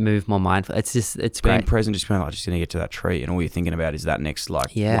 move more mindful. It's great. Being present, just going to get to that tree, and all you're thinking about is that next,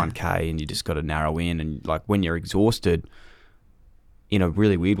 1K, and you just got to narrow in. And, like, when you're exhausted, in a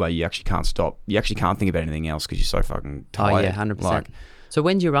really weird way, you actually can't stop. You actually can't think about anything else because you're so fucking tired. Oh, yeah, 100%. So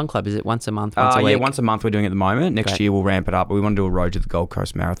when's your run club? Is it once a month, once a week? Yeah, once a month we're doing it at the moment. Next year we'll ramp it up. We want to do a road to the Gold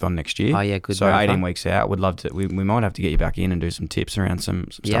Coast Marathon next year. Oh, yeah, good. So marathon. 18 weeks out. We'd love to. We might have to get you back in and do some tips around some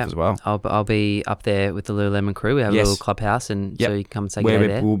stuff as well. I'll be up there with the Lululemon crew. We have a little clubhouse, and so you can come and say good day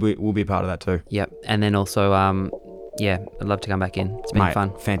there. We'll be a part of that too. Yep. And then also, I'd love to come back in. It's been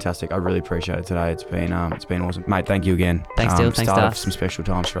fun. Fantastic. I really appreciate it today. It's been awesome. Mate, thank you again. Thanks, Dill. Thanks, Darth. Some special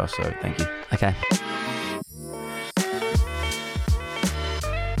times for us, so thank you. Okay.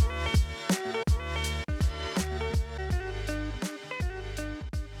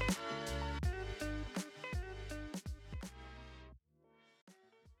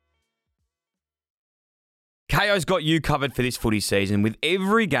 Kayo's got you covered for this footy season with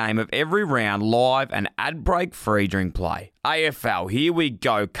every game of every round live and ad break free during play. AFL, here we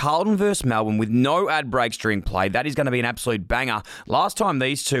go. Carlton versus Melbourne with no ad breaks during play. That is going to be an absolute banger. Last time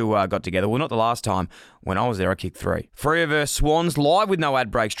these two got together, well, not the last time. When I was there, I kicked 3. Freo versus Swans, live with no ad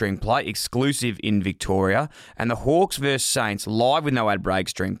breaks during play, exclusive in Victoria. And the Hawks versus Saints, live with no ad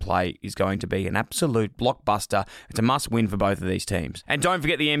breaks during play, is going to be an absolute blockbuster. It's a must-win for both of these teams. And don't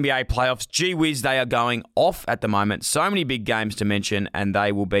forget the NBA playoffs. Gee whiz, they are going off at the moment. So many big games to mention, and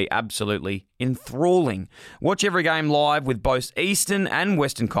they will be absolutely enthralling. Watch every game live with both Eastern and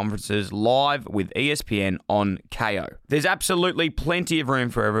Western conferences live with ESPN on Kayo. There's absolutely plenty of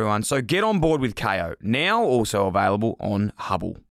room for everyone, so get on board with Kayo. Now also available on Hubble.